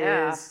that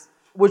is,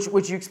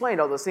 which you explained,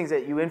 all those things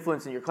that you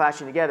influence and you're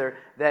clashing together,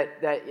 that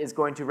is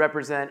going to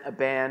represent a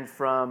band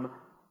from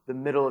the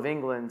middle of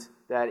England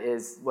that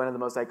is one of the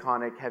most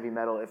iconic heavy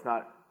metal, if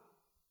not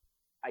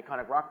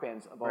iconic rock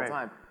bands of all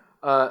time.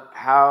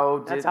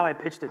 That's how I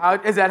pitched it.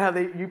 Is that how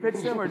you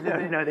pitched them, or did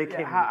they? No, they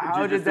came.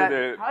 How did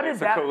that? How did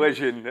that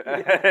collision?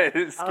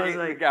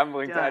 Like,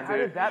 gambling tattoo. How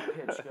did that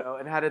pitch go,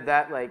 and how did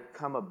that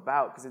come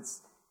about?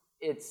 Because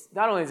it's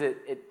not only is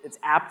it's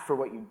apt for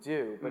what you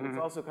do, but it's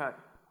also kind of,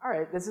 all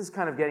right, this is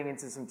kind of getting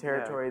into some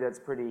territory that's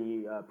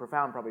pretty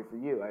profound, probably for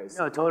you. I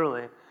assume. No,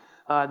 totally.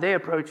 They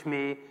approached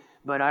me,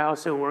 but I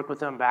also worked with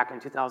them back in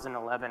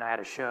 2011. I had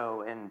a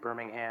show in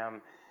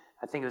Birmingham.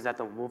 I think it was at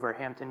the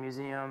Wolverhampton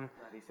Museum.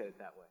 He said it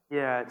that way.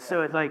 Yeah,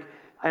 so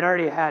I'd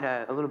already had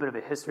a little bit of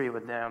a history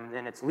with them,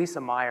 and it's Lisa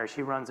Meyer.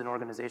 She runs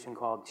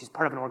she's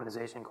part of an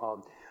organization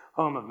called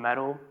Home of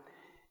Metal,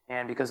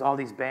 and because all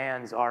these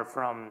bands are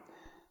from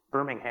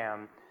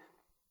Birmingham.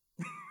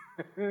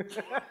 For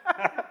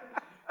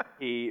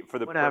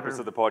the purpose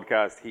of the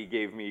podcast, he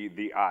gave me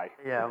the eye.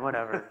 Yeah,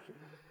 whatever.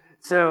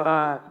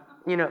 So,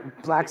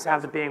 Black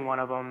Sabbath being one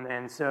of them,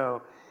 and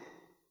so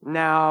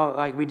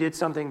now, we did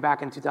something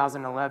back in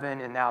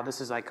 2011, and now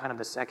this is kind of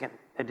the second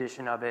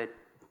edition of it,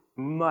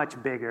 much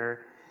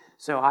bigger.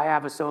 So I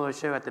have a solo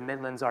show at the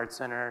Midlands Arts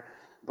Center.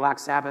 Black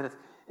Sabbath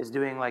is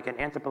doing an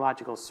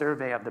anthropological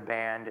survey of the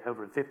band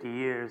over 50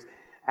 years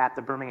at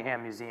the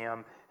Birmingham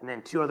Museum, and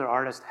then 2 other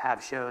artists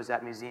have shows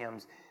at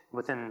museums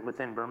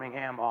within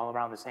Birmingham all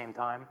around the same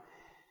time.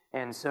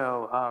 And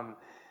so,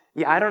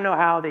 I don't know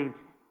how they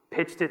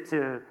pitched it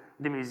to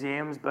the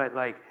museums, but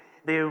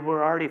they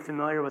were already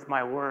familiar with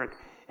my work,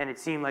 and it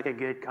seemed like a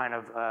good kind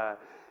of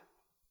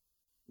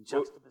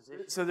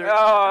juxtaposition. So there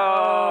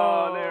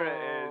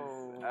it is.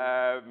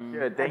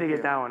 Good, I had to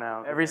get that one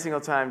out. Every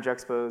single time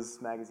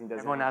Juxtapose magazine does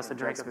Everyone has to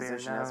drink a beer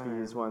Juxtaposition now. has to be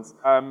used once.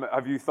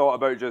 Have you thought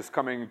about just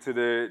coming to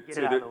the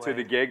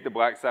the gig, the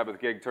Black Sabbath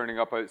gig, turning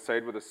up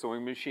outside with a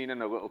sewing machine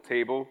and a little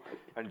table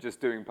and just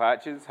doing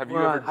patches? Have you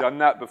ever done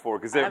that before?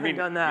 Because I haven't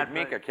done that, you'd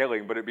make a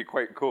killing, but it'd be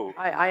quite cool.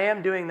 I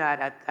am doing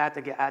that at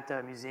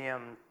the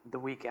museum the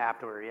week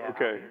after. Yeah.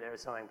 Okay. I'll be there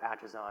sewing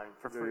patches on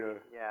for free.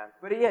 Yeah.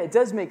 But it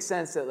does make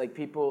sense that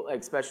people,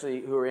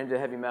 especially who are into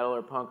heavy metal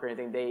or punk or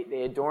anything,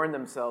 they adorn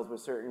themselves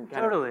with certain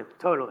kind of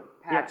Totally.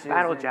 patches, Yeah,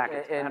 battle and-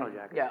 jackets. and- Battle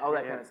jackets. yeah, all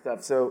that kind of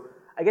stuff. So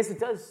I guess it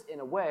does, in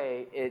a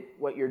way,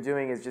 what you're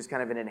doing is just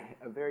kind of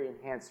a very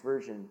enhanced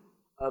version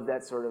of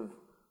that sort of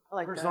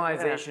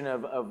personalization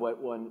of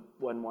what one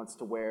wants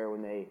to wear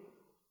when they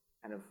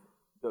kind of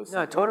go.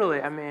 No,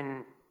 totally. I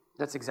mean,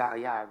 that's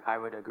exactly. Yeah, I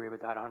would agree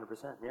with that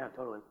 100%. Yeah,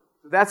 totally.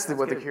 That's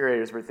what the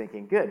curators were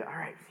thinking. Good. All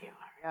right. Phew.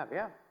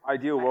 Yeah.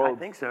 Ideal I world.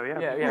 think so. Yeah.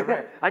 Yeah.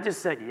 Right. I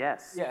just said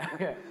yes.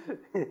 Yeah.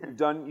 You've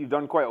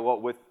done quite a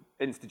lot with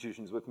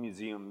institutions, with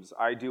museums.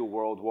 Ideal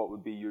world, what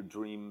would be your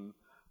dream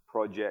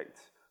project?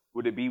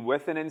 Would it be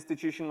with an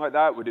institution like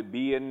that? Would it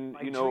be in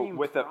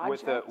with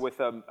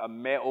a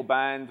metal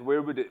band?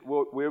 Where would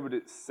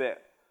it sit?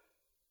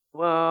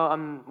 Well,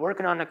 I'm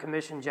working on a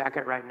commission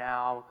jacket right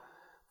now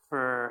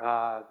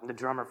for the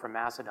drummer from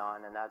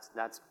Macedon, and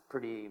that's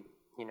pretty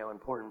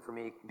important for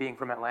me, being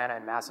from Atlanta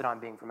and Macedon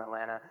being from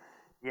Atlanta.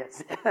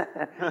 Yes.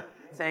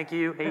 Thank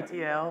you,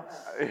 ATL.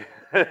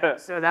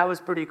 So that was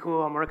pretty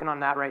cool. I'm working on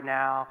that right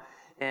now,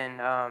 and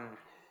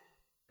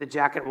the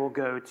jacket will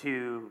go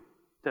to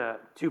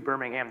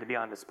Birmingham to be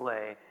on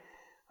display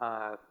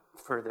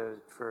for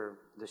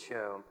the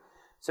show.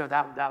 So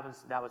that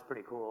was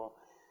pretty cool.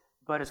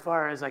 But as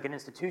far as an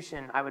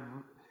institution,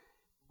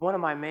 one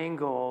of my main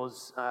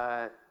goals,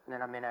 and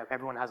I mean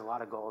everyone has a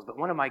lot of goals, but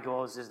one of my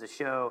goals is the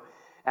show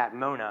at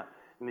MONA,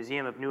 the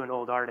Museum of New and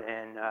Old Art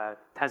in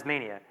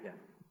Tasmania.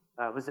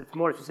 Yeah. Was it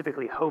more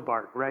specifically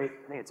Hobart, right?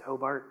 I think it's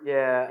Hobart.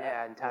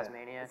 Yeah. In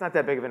Tasmania. It's not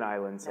that big of an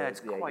island. So it's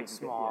quite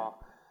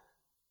small.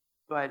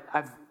 But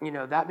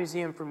that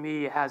museum for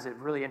me has a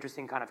really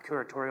interesting kind of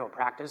curatorial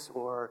practice,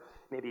 or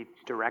maybe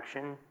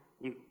direction,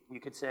 you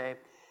could say,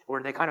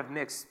 where they kind of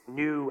mix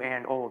new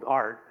and old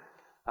art,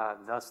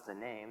 thus the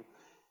name.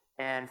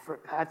 And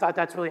I thought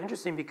that's really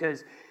interesting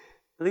because,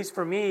 at least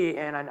for me,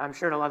 and I'm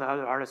sure a lot of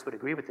other artists would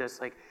agree with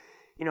this,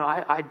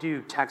 I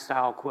do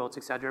textile quilts,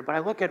 etc., but I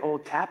look at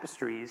old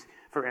tapestries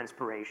for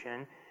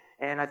inspiration,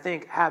 and I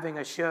think having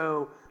a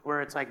show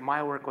where it's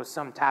my work was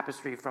some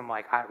tapestry from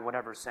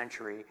whatever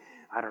century,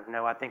 I don't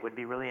know, I think would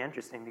be really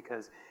interesting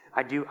because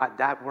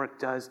that work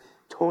does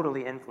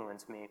totally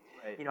influence me.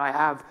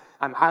 Right.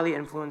 I'm highly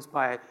influenced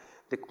by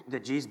the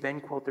Gee's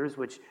Bend quilters,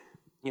 which,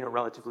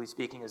 relatively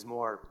speaking, is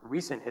more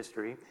recent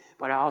history,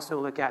 but I also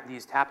look at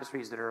these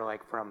tapestries that are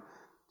from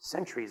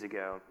centuries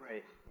ago.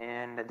 Right.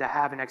 And to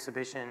have an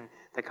exhibition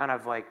that kind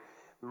of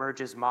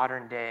merges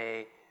modern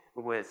day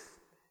with,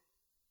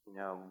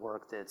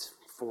 work that's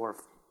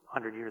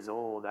 400 years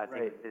old, I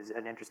think is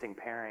an interesting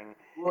pairing.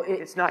 Well,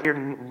 it's not your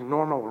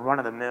normal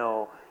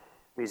run-of-the-mill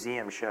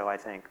museum show, I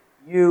think.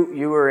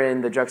 You were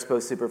in the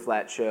Juxtapoz Super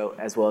Flat show,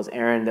 as well as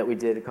Aaron, that we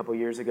did a couple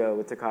years ago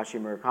with Takashi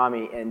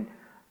Murakami, and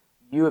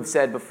you have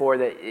said before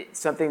that it's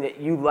something that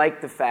you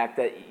liked the fact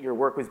that your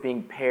work was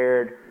being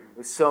paired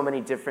with so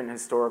many different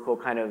historical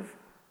kind of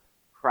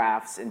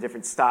crafts and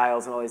different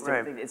styles and all these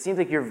different things. It seems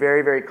like you're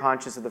very, very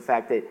conscious of the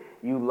fact that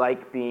you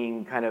like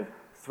being kind of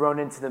thrown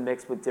into the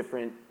mix with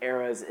different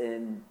eras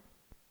and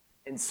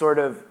sort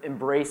of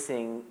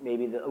embracing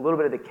maybe a little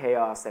bit of the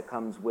chaos that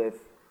comes with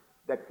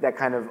that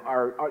kind of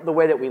art, the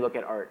way that we look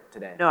at art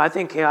today. No, I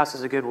think chaos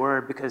is a good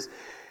word because,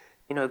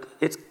 you know,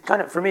 it's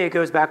kind of, for me, it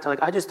goes back to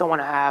like, I just don't want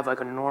to have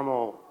like a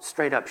normal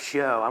straight up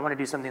show. I want to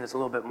do something that's a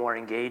little bit more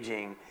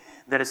engaging,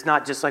 that it's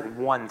not just like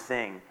one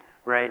thing,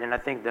 right? And I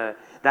think that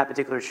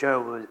particular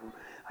show was,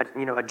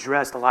 you know,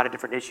 addressed a lot of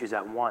different issues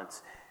at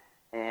once.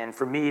 And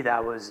for me,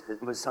 that was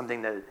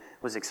something that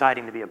was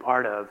exciting to be a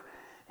part of.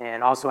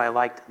 And also I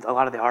liked a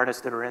lot of the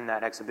artists that were in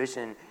that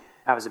exhibition.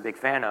 I was a big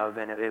fan of,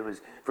 and it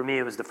was, for me,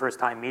 it was the first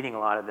time meeting a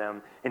lot of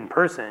them in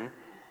person,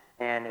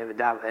 and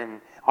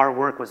and our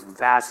work was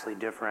vastly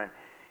different.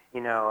 You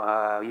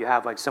know, you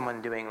have like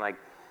someone doing like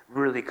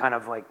really kind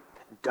of like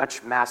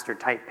Dutch master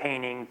type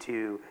painting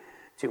to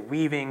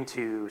weaving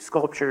to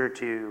sculpture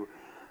to,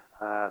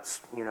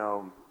 you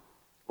know,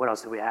 what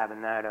else did we have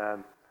in that?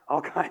 All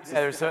kinds.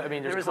 Yeah, there's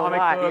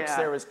comic books,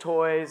 there was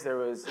toys, there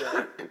was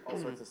all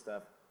sorts of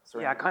stuff.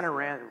 Yeah, I kind of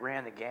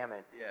ran the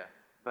gamut. Yeah.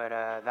 But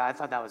I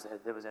thought that was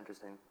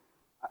interesting.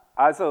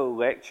 As a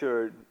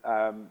lecturer,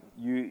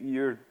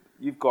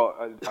 you've got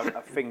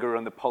a finger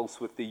on the pulse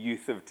with the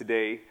youth of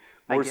today,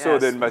 more so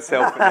than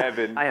myself and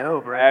Evan. I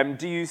hope, right?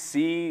 Do you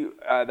see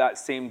that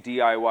same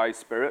DIY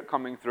spirit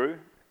coming through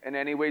in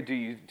any way? Do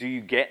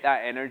you get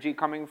that energy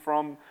coming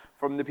from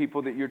the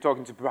people that you're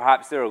talking to?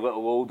 Perhaps they're a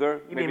little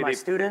older. You mean my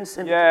students?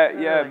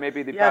 Yeah,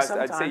 maybe they passed.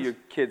 Sometimes. I'd say your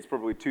kid's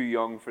probably too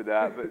young for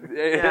that, but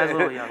yeah, a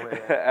little young.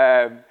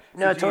 Yeah.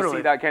 No, do you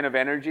see that kind of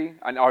energy,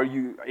 and are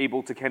you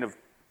able to kind of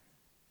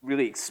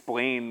really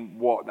explain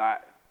how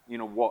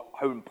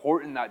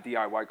important that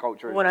DIY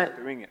culture is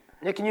doing it?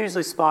 They can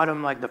usually spot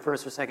them like the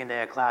first or second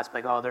day of class,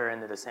 like, oh, they're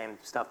into the same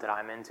stuff that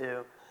I'm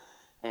into,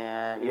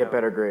 and you get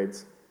better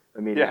grades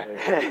immediately.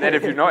 Yeah. And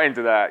if you're not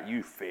into that,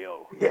 you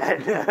fail. Yeah,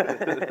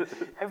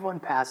 everyone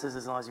passes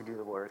as long as you do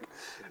the work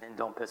and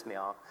don't piss me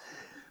off.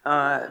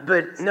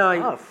 But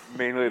no,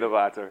 mainly the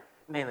latter.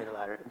 Mainly the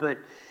latter. But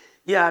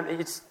yeah,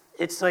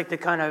 it's like the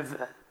kind of,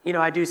 you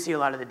know, I do see a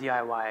lot of the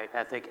DIY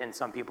ethic in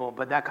some people,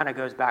 but that kind of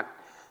goes back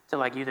to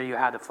like either you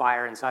have the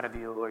fire inside of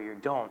you or you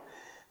don't.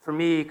 For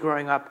me,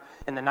 growing up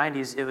in the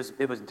 90s,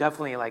 it was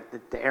definitely like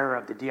the era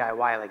of the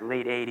DIY, like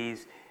late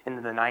 80s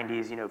into the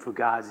 90s, you know,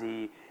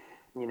 Fugazi,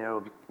 you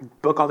know,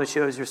 book all the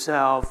shows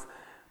yourself,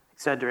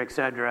 et cetera,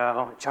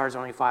 charge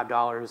only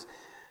 $5.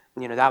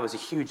 You know, that was a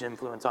huge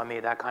influence on me,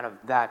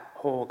 that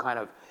whole kind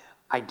of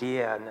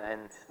idea,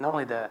 and not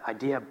only the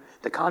idea,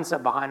 the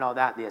concept behind all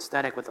that, the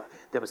aesthetic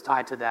that was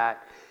tied to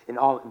that, and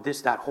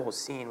that whole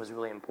scene was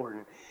really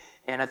important.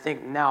 And I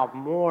think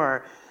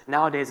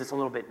nowadays it's a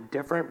little bit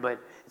different, but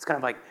it's kind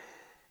of like,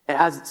 it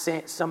has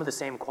some of the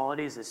same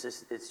qualities,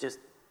 it's just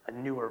a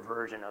newer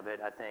version of it,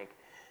 I think.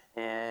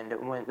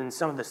 And when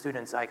some of the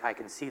students, I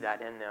can see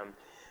that in them,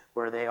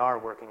 where they are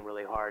working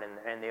really hard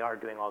and they are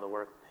doing all the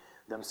work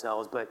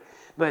themselves, but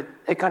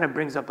it kind of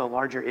brings up a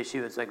larger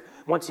issue. It's like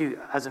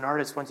as an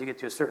artist, once you get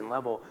to a certain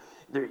level,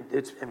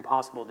 it's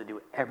impossible to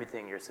do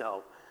everything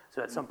yourself.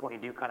 So at some point you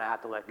do kind of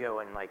have to let go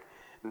and like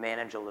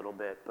manage a little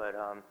bit, but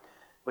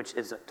which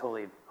is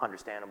totally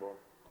understandable.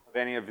 Have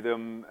any of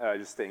them,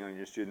 just staying on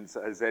your students,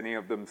 has any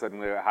of them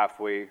suddenly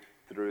halfway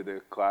through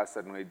the class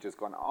suddenly just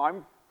gone,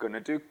 I'm gonna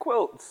do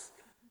quilts?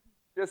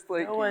 Just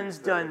like no one's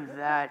done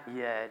that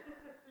yet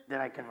that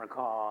I can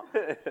recall.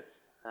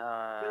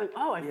 I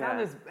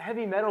found this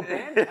heavy metal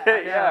band.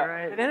 Yeah,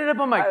 right. It ended up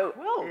on my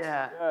quilt.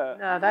 Yeah.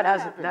 No, that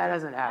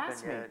hasn't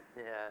happened yet.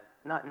 Yeah,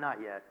 not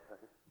yet.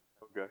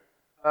 Okay.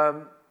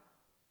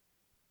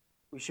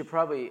 We should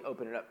probably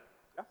open it up.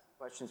 Yeah.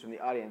 Questions from the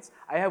audience.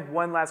 I have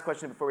one last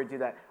question before we do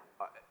that.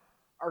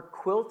 Are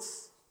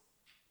quilts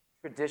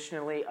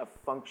traditionally a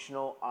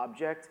functional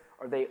object,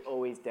 or are they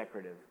always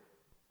decorative?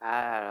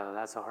 I don't know.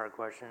 That's a hard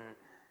question.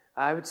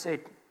 I would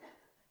say,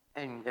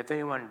 and if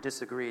anyone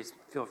disagrees,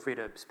 feel free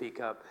to speak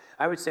up.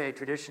 I would say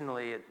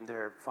traditionally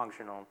they're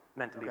functional,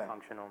 meant to be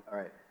functional. All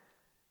right.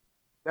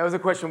 That was a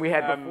question we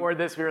had before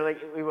this.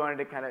 We wanted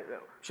to kind of,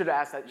 should have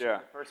asked that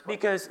first question.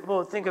 Because,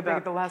 well, think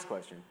about the last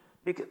question.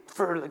 Because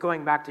for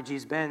going back to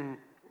Gee's Bend,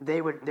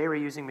 they were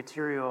using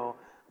material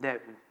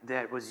that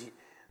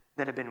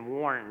had been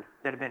worn,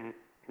 that had been,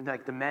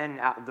 like the men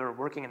out there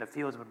working in the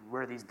fields would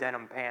wear these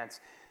denim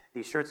pants,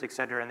 these shirts,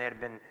 etc., and they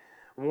had been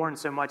worn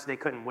so much they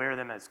couldn't wear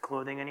them as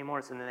clothing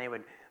anymore, so then they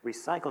would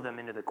recycle them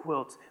into the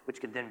quilts, which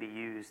could then be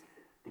used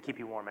to keep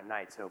you warm at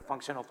night. So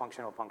functional.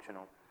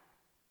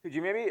 Could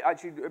you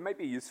it might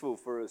be useful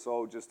for us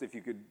all just if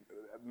you could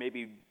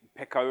maybe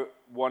pick out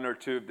one or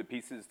two of the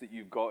pieces that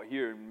you've got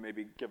here and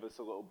maybe give us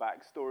a little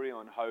backstory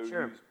on how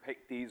you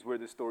picked these, where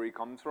the story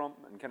comes from,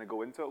 and kind of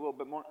go into it a little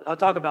bit more? I'll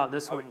talk about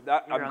this one.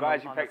 I'm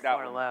glad you picked that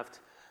one. Left.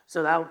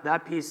 So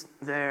that piece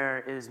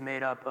there is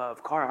made up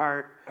of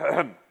Carhartt.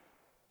 I'm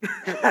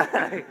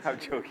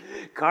joking.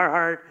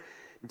 Carhartt,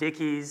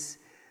 Dickies,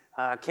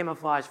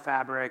 camouflage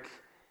fabric,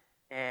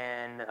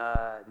 and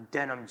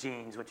denim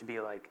jeans, which would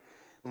be like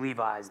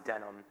Levi's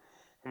denim.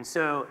 And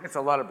so It's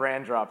a lot of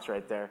brand drops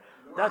right there.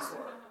 that's,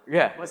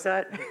 Yeah. what's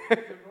that?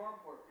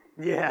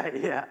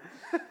 Yeah.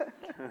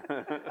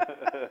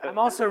 I'm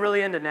also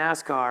really into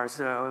NASCAR,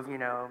 so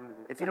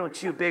if you don't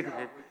chew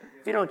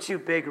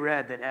big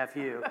red, then F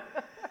you.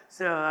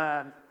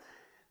 So,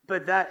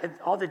 but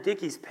all the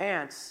Dickies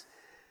pants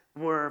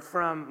were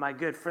from my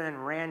good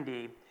friend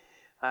Randy.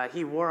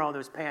 He wore all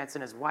those pants,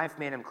 and his wife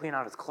made him clean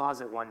out his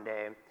closet one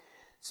day.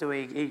 So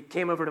he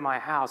came over to my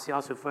house. He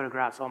also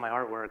photographs all my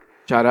artwork.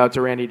 Shout out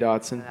to Randy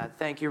Dotson.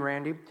 Thank you,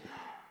 Randy.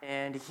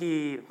 And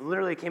he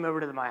literally came over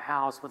to my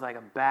house with like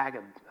a bag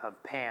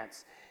of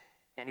pants.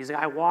 And he's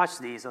like, I washed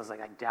these. I was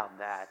like, I doubt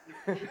that.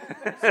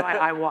 So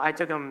I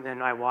took them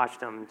and I washed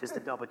them just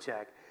to double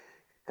check.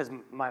 Because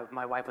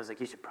my wife was like,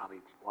 you should probably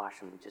wash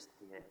them just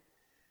a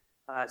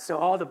minute. So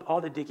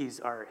all the Dickies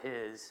are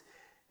his.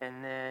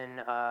 And then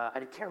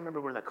I can't remember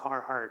where the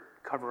Carhartt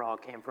coverall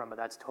came from, but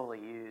that's totally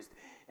used.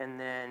 And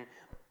then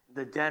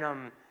the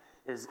denim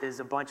is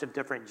a bunch of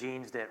different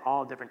jeans that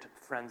all different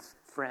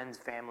friends,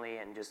 family,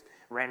 and just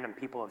random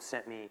people have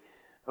sent me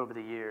over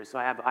the years. So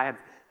I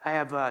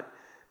have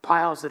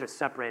piles that are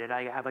separated.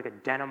 I have like a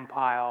denim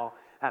pile,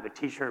 I have a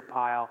t-shirt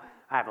pile,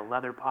 I have a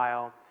leather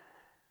pile.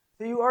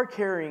 So you are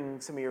carrying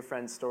some of your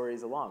friends'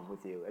 stories along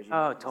with you as you.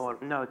 Oh,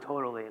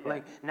 totally. Yeah.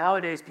 Like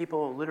nowadays,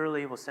 people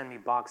literally will send me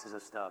boxes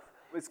of stuff,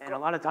 and a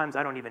lot of times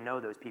I don't even know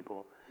those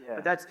people. Yeah.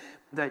 But that's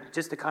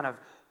just to kind of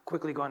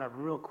quickly go on a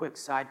real quick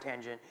side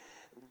tangent.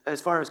 As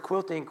far as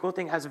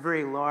quilting has a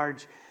very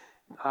large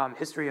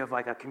history of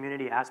like a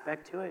community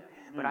aspect to it.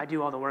 But I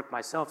do all the work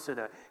myself, so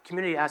the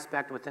community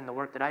aspect within the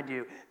work that I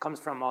do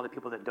comes from all the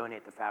people that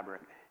donate the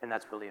fabric, and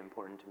that's really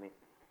important to me.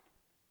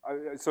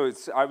 So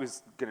I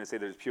was going to say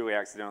that it's purely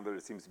accidental that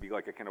it seems to be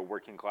like a kind of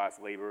working class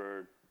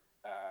laborer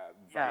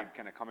vibe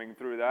kind of coming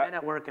through that. Men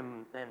at work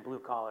and blue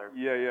collar.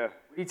 Yeah. What are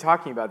you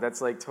talking about? That's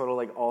like total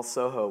like all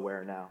Soho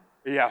wear now.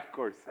 Yeah, of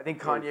course. I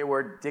think Kanye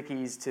wore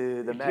Dickies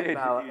to the Met He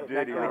Gala.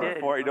 did. He wore did.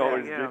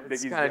 $40 Yeah.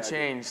 Dickies. It's kind of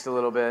changed a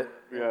little bit.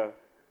 Yeah.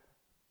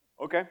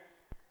 Okay.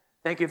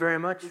 Thank you very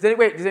much. Does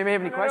anybody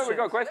have any questions? We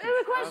got questions.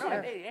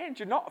 Hey,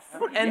 Andrew, not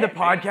End the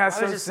podcast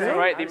so just soon. saying- All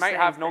right, I they was might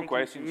saying have no thank you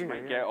questions. to You you,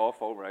 might yeah. get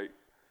off. All right.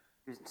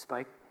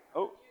 Spike.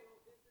 Oh.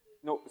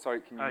 No,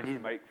 sorry. Can you use he- the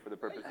mic for the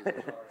purposes?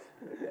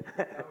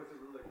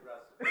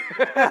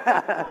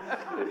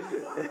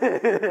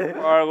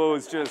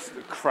 Arlo's just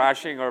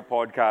crashing our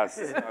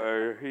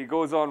podcast. He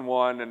goes on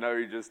one, and now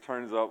he just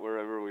turns up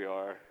wherever we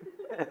are.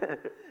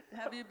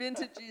 Have you been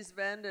to G's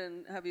Bend,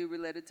 and have you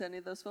related to any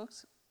of those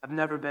folks? I've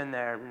never been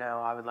there. No,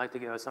 I would like to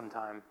go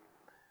sometime.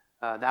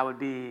 That would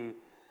be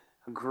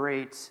a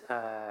great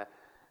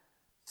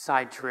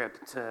side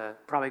trip to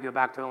probably go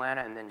back to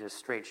Atlanta and then just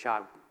straight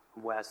shot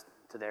west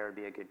to there would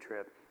be a good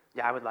trip.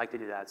 Yeah, I would like to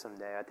do that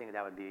someday. I think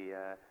that would be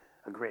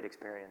a great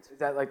experience. Is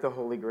that like the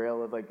holy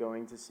grail of like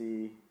going to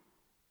see?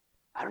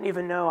 I don't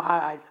even know.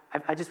 I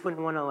just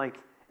wouldn't want to like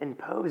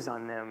impose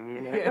on them,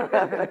 you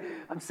know.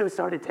 I'm so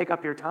sorry to take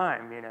up your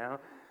time, you know.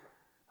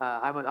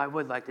 I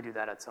would like to do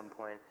that at some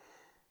point.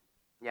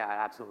 Yeah,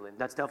 absolutely.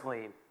 That's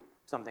definitely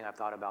something I've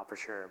thought about for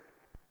sure.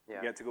 Yeah.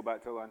 You get to go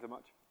back to Atlanta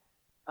much?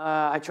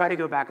 I try to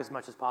go back as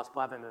much as possible.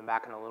 I haven't been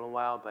back in a little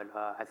while, but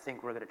I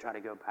think we're going to try to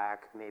go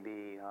back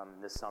maybe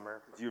this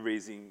summer. You're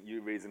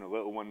raising a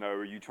little one now.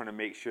 Are you trying to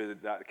make sure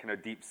that kind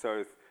of deep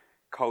south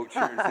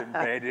culture is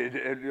embedded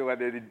and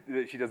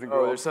that she doesn't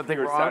grow There's up something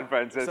pure wrong. San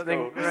Francisco?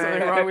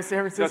 Something wrong with San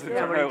Francisco.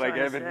 Doesn't turn out like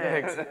trying to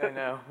Evan. say?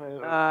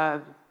 I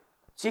know.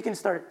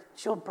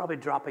 She'll probably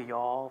drop a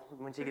y'all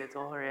when she gets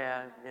older.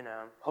 Yeah, you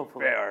know,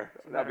 hopefully. Fair.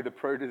 That'd be the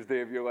proudest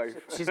day of your life.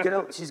 She's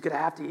gonna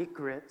have to eat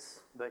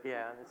grits, but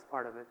yeah, it's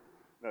part of it.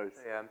 Nice.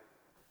 Yeah.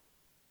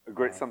 A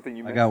grit something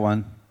you I missed? got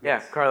one. Yeah,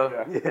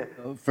 Carlo.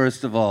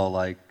 First of all,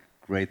 like,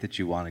 great that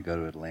you want to go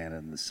to Atlanta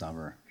in the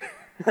summer.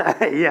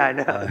 Yeah, I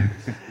know.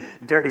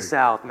 Dirty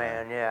South,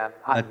 man. Yeah.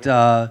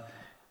 But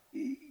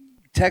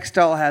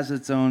textile has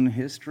its own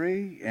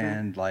history,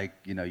 and like,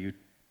 you know, you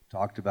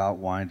talked about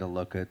wanting to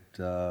look at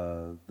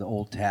the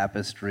old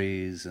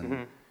tapestries,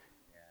 and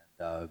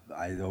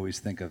I always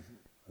think of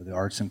the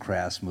arts and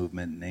crafts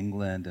movement in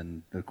England,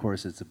 and of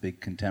course it's a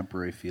big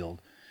contemporary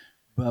field.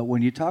 But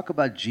when you talk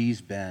about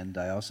G's Bend,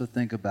 I also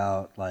think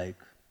about like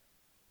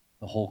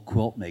the whole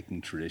quilt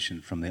making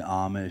tradition from the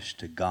Amish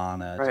to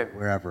Ghana Right. to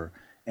wherever.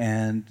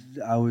 And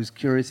I was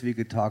curious if you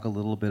could talk a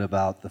little bit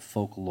about the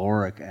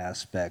folkloric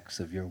aspects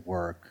of your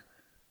work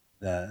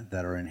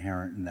that are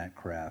inherent in that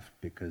craft,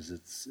 because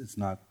it's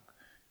not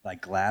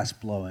like glass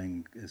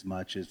blowing as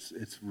much.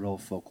 It's real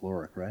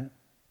folkloric, right?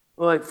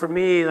 Well, like for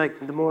me,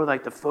 like the more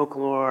like the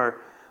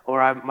folklore,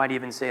 or I might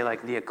even say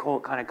like the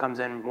occult kind of comes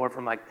in more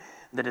from like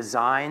the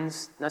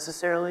designs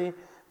necessarily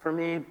for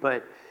me.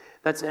 But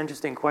that's an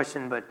interesting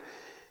question. But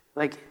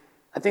like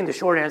I think the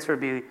short answer would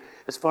be,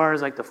 as far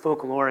as like the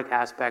folkloric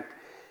aspect,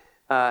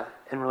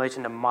 in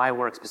relation to my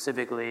work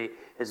specifically,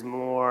 is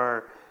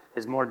more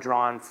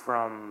drawn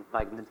from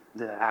like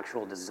the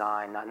actual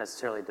design, not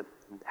necessarily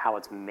how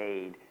it's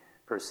made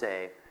per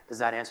se. Does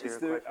that answer your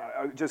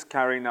question? Just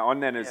carrying that on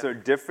then, is there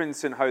a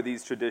difference in how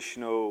these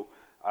traditional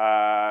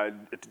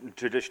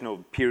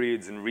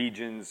periods and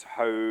regions,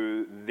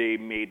 how they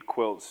made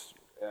quilts?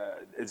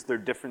 Is there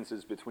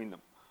differences between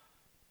them?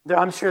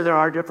 I'm sure there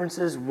are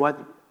differences. What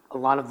a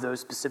lot of those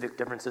specific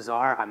differences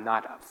are, I'm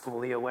not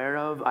fully aware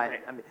of. I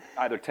mean,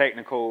 either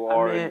technical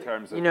or in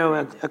terms of... You know,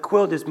 a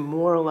quilt is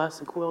more or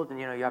less a quilt, and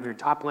you know, you have your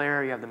top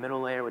layer, you have the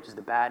middle layer, which is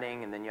the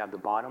batting, and then you have the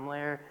bottom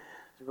layer.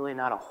 There's really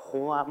not a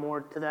whole lot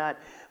more to that.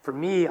 For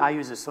me, I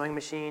use a sewing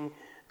machine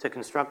to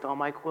construct all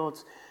my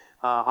quilts.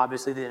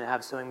 Obviously, they didn't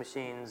have sewing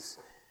machines,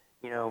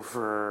 you know,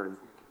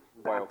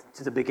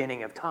 to the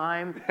beginning of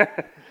time.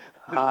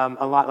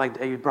 A lot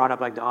like you brought up,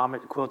 like the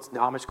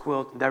Amish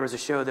quilt. There was a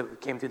show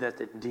that came through the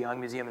DeYoung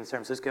Museum in San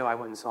Francisco. I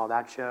went and saw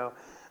that show.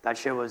 That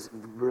show was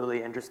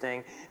really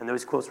interesting, and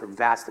those quilts were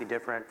vastly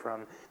different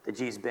from the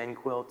Gee's Bend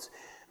quilts.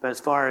 But as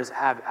far as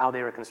how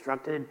they were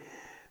constructed,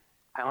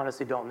 I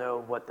honestly don't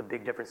know what the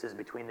big differences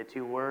between the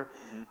two were.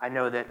 Mm-hmm. I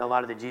know that a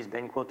lot of the Gee's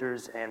Bend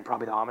quilters and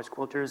probably the Amish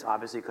quilters,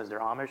 obviously because they're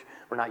Amish,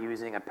 were not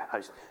using a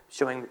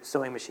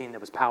sewing machine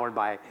that was powered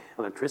by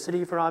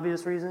electricity for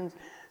obvious reasons.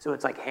 So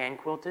it's like hand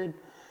quilted.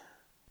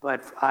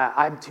 But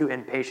I'm too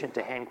impatient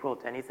to hand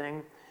quilt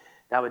anything.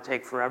 That would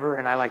take forever,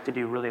 and I like to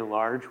do really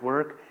large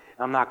work.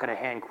 I'm not going to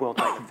hand quilt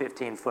like a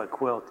 15-foot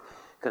quilt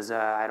because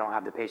I don't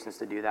have the patience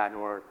to do that.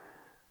 Nor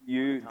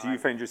do you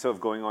find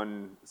yourself going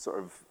on sort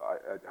of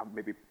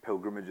maybe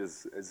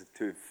pilgrimages is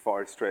too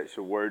far stretched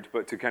a word,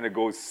 but to kind of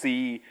go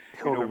see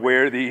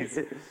where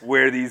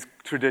these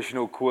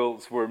traditional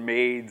quilts were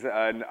made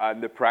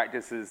and the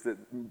practices that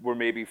were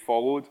maybe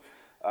followed?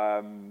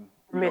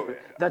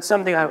 That's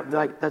something I would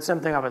like. That's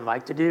something I would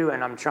like to do,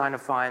 and I'm trying to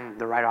find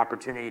the right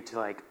opportunity to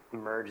like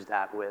merge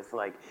that with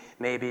like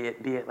maybe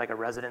be it like a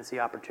residency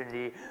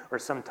opportunity or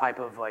some type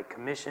of like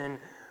commission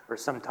or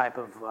some type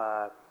of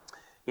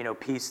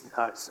piece.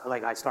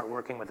 Like I start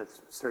working with a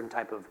certain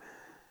type of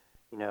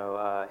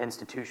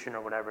institution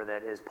or whatever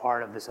that is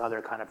part of this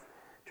other kind of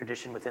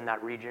tradition within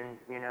that region.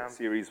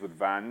 Series with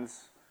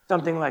Vans.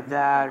 Something like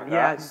that.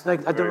 Yeah, it's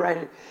like the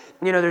right.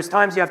 There's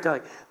times you have to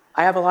like.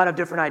 I have a lot of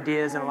different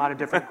ideas and a lot of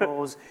different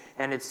goals,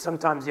 and it's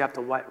sometimes you have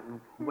to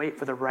wait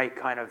for the right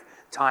kind of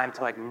time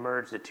to like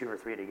merge the two or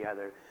three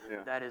together.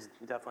 Yeah. That is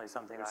definitely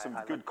something. Some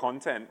good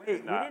content.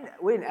 Wait,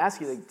 we didn't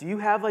ask you. Like, do you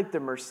have like the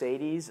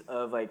Mercedes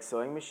of like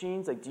sewing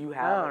machines? Like, do you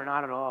have? No,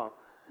 not at all.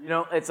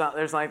 It's not.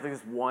 There's not like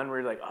this one where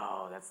you're like,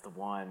 oh, that's the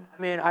one.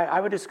 I mean, I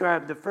would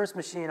describe the first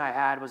machine I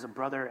had was a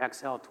Brother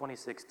XL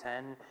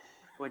 2610.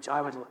 Which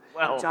I would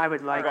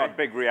like. I got a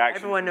big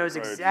reaction. Everyone knows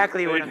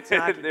exactly what I'm talking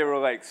about. They were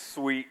like,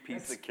 sweet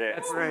piece of kit.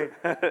 That's right.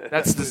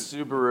 That's the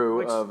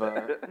Subaru of...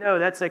 No,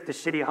 that's like the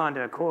shitty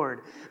Honda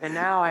Accord. And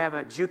now I have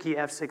a Juki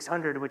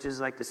F600, which is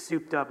like the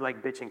souped up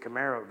like bitchin'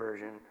 Camaro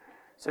version.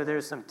 So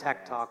there's some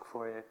tech talk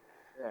for you.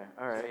 Yeah,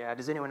 all right. Yeah,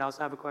 does anyone else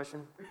have a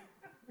question?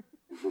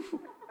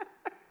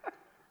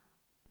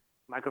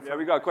 Microphone. Yeah,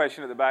 we got a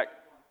question at the back.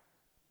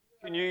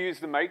 Can you use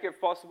the mic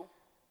if possible?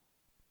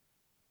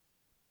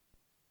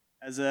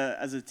 As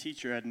a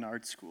teacher at an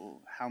art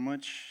school, how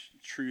much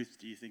truth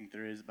do you think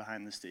there is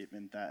behind the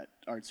statement that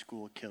art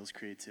school kills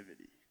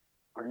creativity?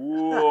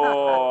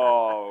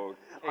 Whoa!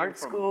 Art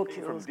school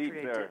kills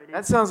creativity. There.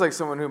 That sounds like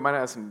someone who might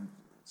have some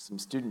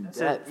student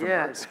debt from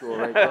art school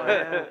right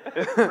there.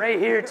 Right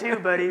here too,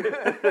 buddy.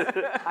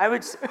 I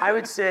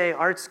would say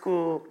art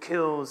school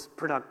kills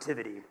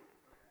productivity.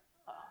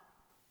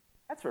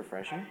 That's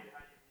refreshing.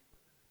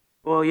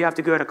 Well, you have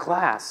to go to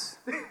class.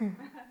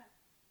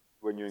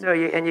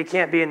 And you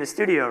can't be in the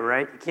studio,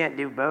 right? You can't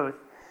do both.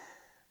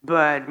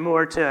 But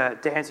more to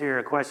answer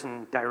your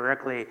question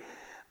directly,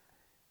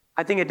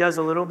 I think it does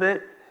a little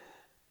bit,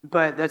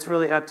 but that's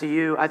really up to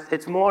you.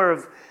 It's more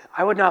of,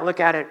 I would not look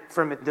at it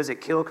from, does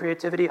it kill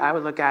creativity? I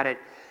would look at it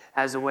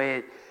as a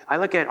way, I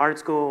look at art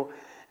school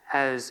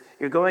as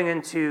you're going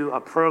into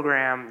a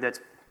program that's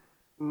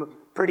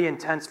pretty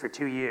intense for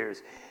 2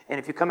 years. And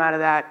if you come out of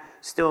that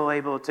still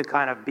able to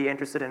kind of be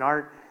interested in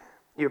art,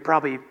 you're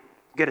probably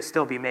going to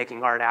still be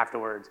making art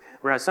afterwards.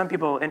 Whereas some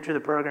people enter the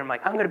program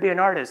like, I'm going to be an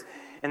artist,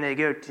 and they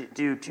go to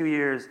do 2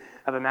 years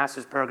of a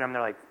master's program,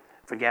 they're like,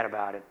 forget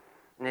about it.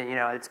 And then,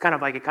 it's kind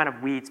of like, it kind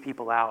of weeds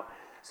people out.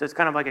 So it's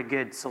kind of like a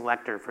good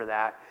selector for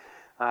that.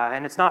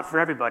 And it's not for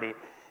everybody.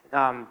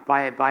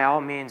 By all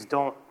means,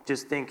 don't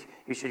just think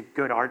you should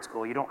go to art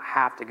school. You don't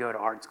have to go to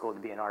art school to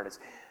be an artist.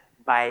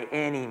 By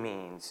any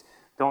means.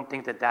 Don't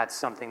think that that's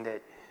something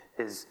that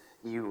is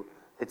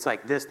it's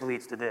like this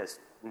leads to this.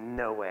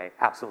 No way,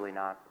 absolutely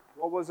not.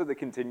 What was it that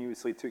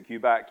continuously took you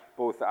back,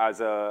 both as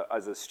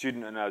a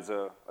student and as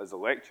a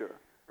lecturer?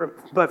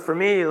 But for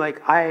me,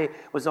 like I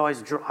was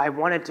always, I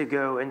wanted to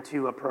go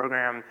into a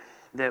program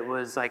that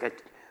was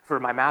like for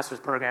my master's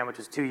program, which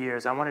was 2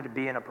 years. I wanted to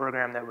be in a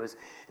program that was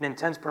an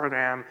intense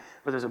program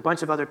where there's a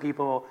bunch of other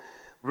people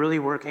really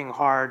working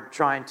hard,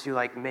 trying to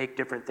like make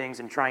different things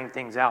and trying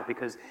things out.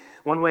 Because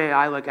one way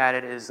I look at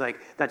it is like,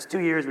 that's 2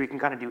 years where you can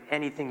kind of do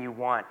anything you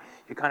want.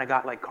 You kind of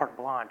got like carte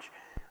blanche,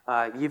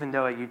 even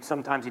though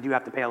sometimes you do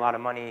have to pay a lot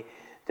of money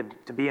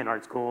to be in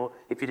art school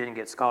if you didn't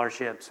get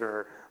scholarships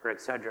or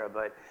et cetera.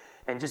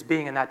 And just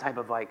being in that type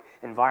of like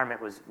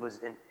environment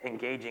was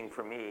engaging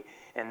for me.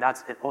 And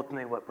that's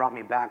ultimately what brought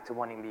me back to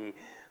wanting to be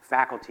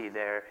faculty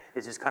there,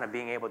 is just kind of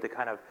being able to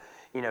kind of,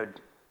 you know,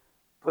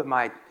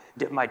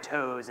 dip my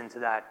toes into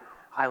that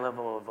high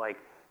level of like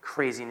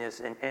craziness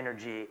and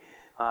energy.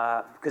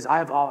 Because I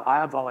have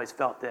always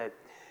felt that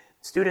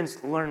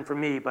students learn from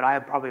me, but I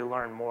have probably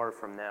learned more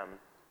from them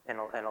in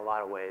a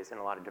lot of ways, in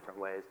a lot of different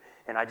ways.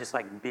 And I just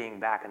like being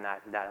back in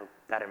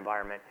that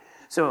environment.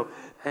 So,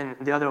 and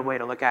the other way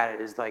to look at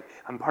it is like,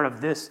 I'm part of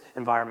this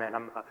environment,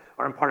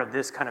 or I'm part of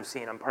this kind of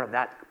scene, I'm part of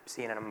that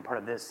scene, and I'm part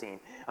of this scene.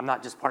 I'm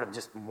not just part of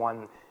just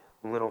one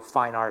little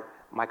fine art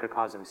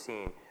microcosm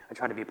scene. I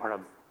try to be part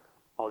of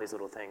all these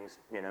little things,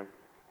 you know.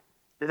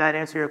 Did that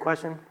answer your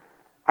question?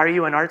 Are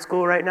you in art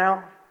school right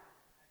now?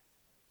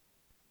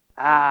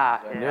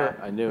 Ah, yeah.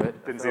 I knew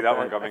it. Didn't see that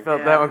one coming. I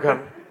felt that one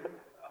coming.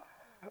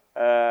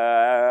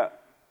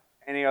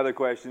 Any other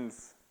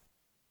questions?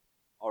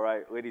 All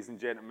right, ladies and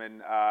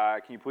gentlemen,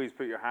 can you please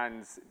put your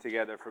hands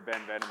together for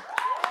Ben Venom?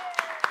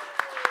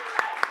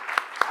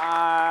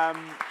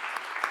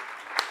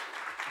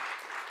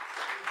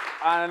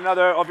 And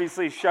another,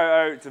 obviously, shout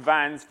out to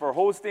Vans for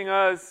hosting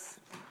us.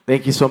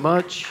 Thank you so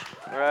much.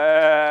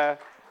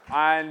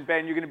 And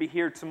Ben, you're going to be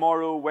here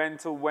tomorrow. When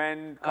till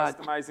when?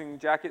 Customizing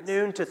jackets?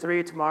 Noon to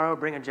 3 tomorrow.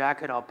 Bring a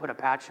jacket. I'll put a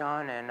patch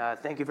on. And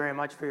thank you very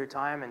much for your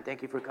time. And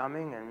thank you for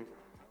coming. And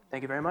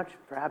thank you very much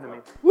for having me.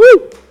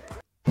 Woo!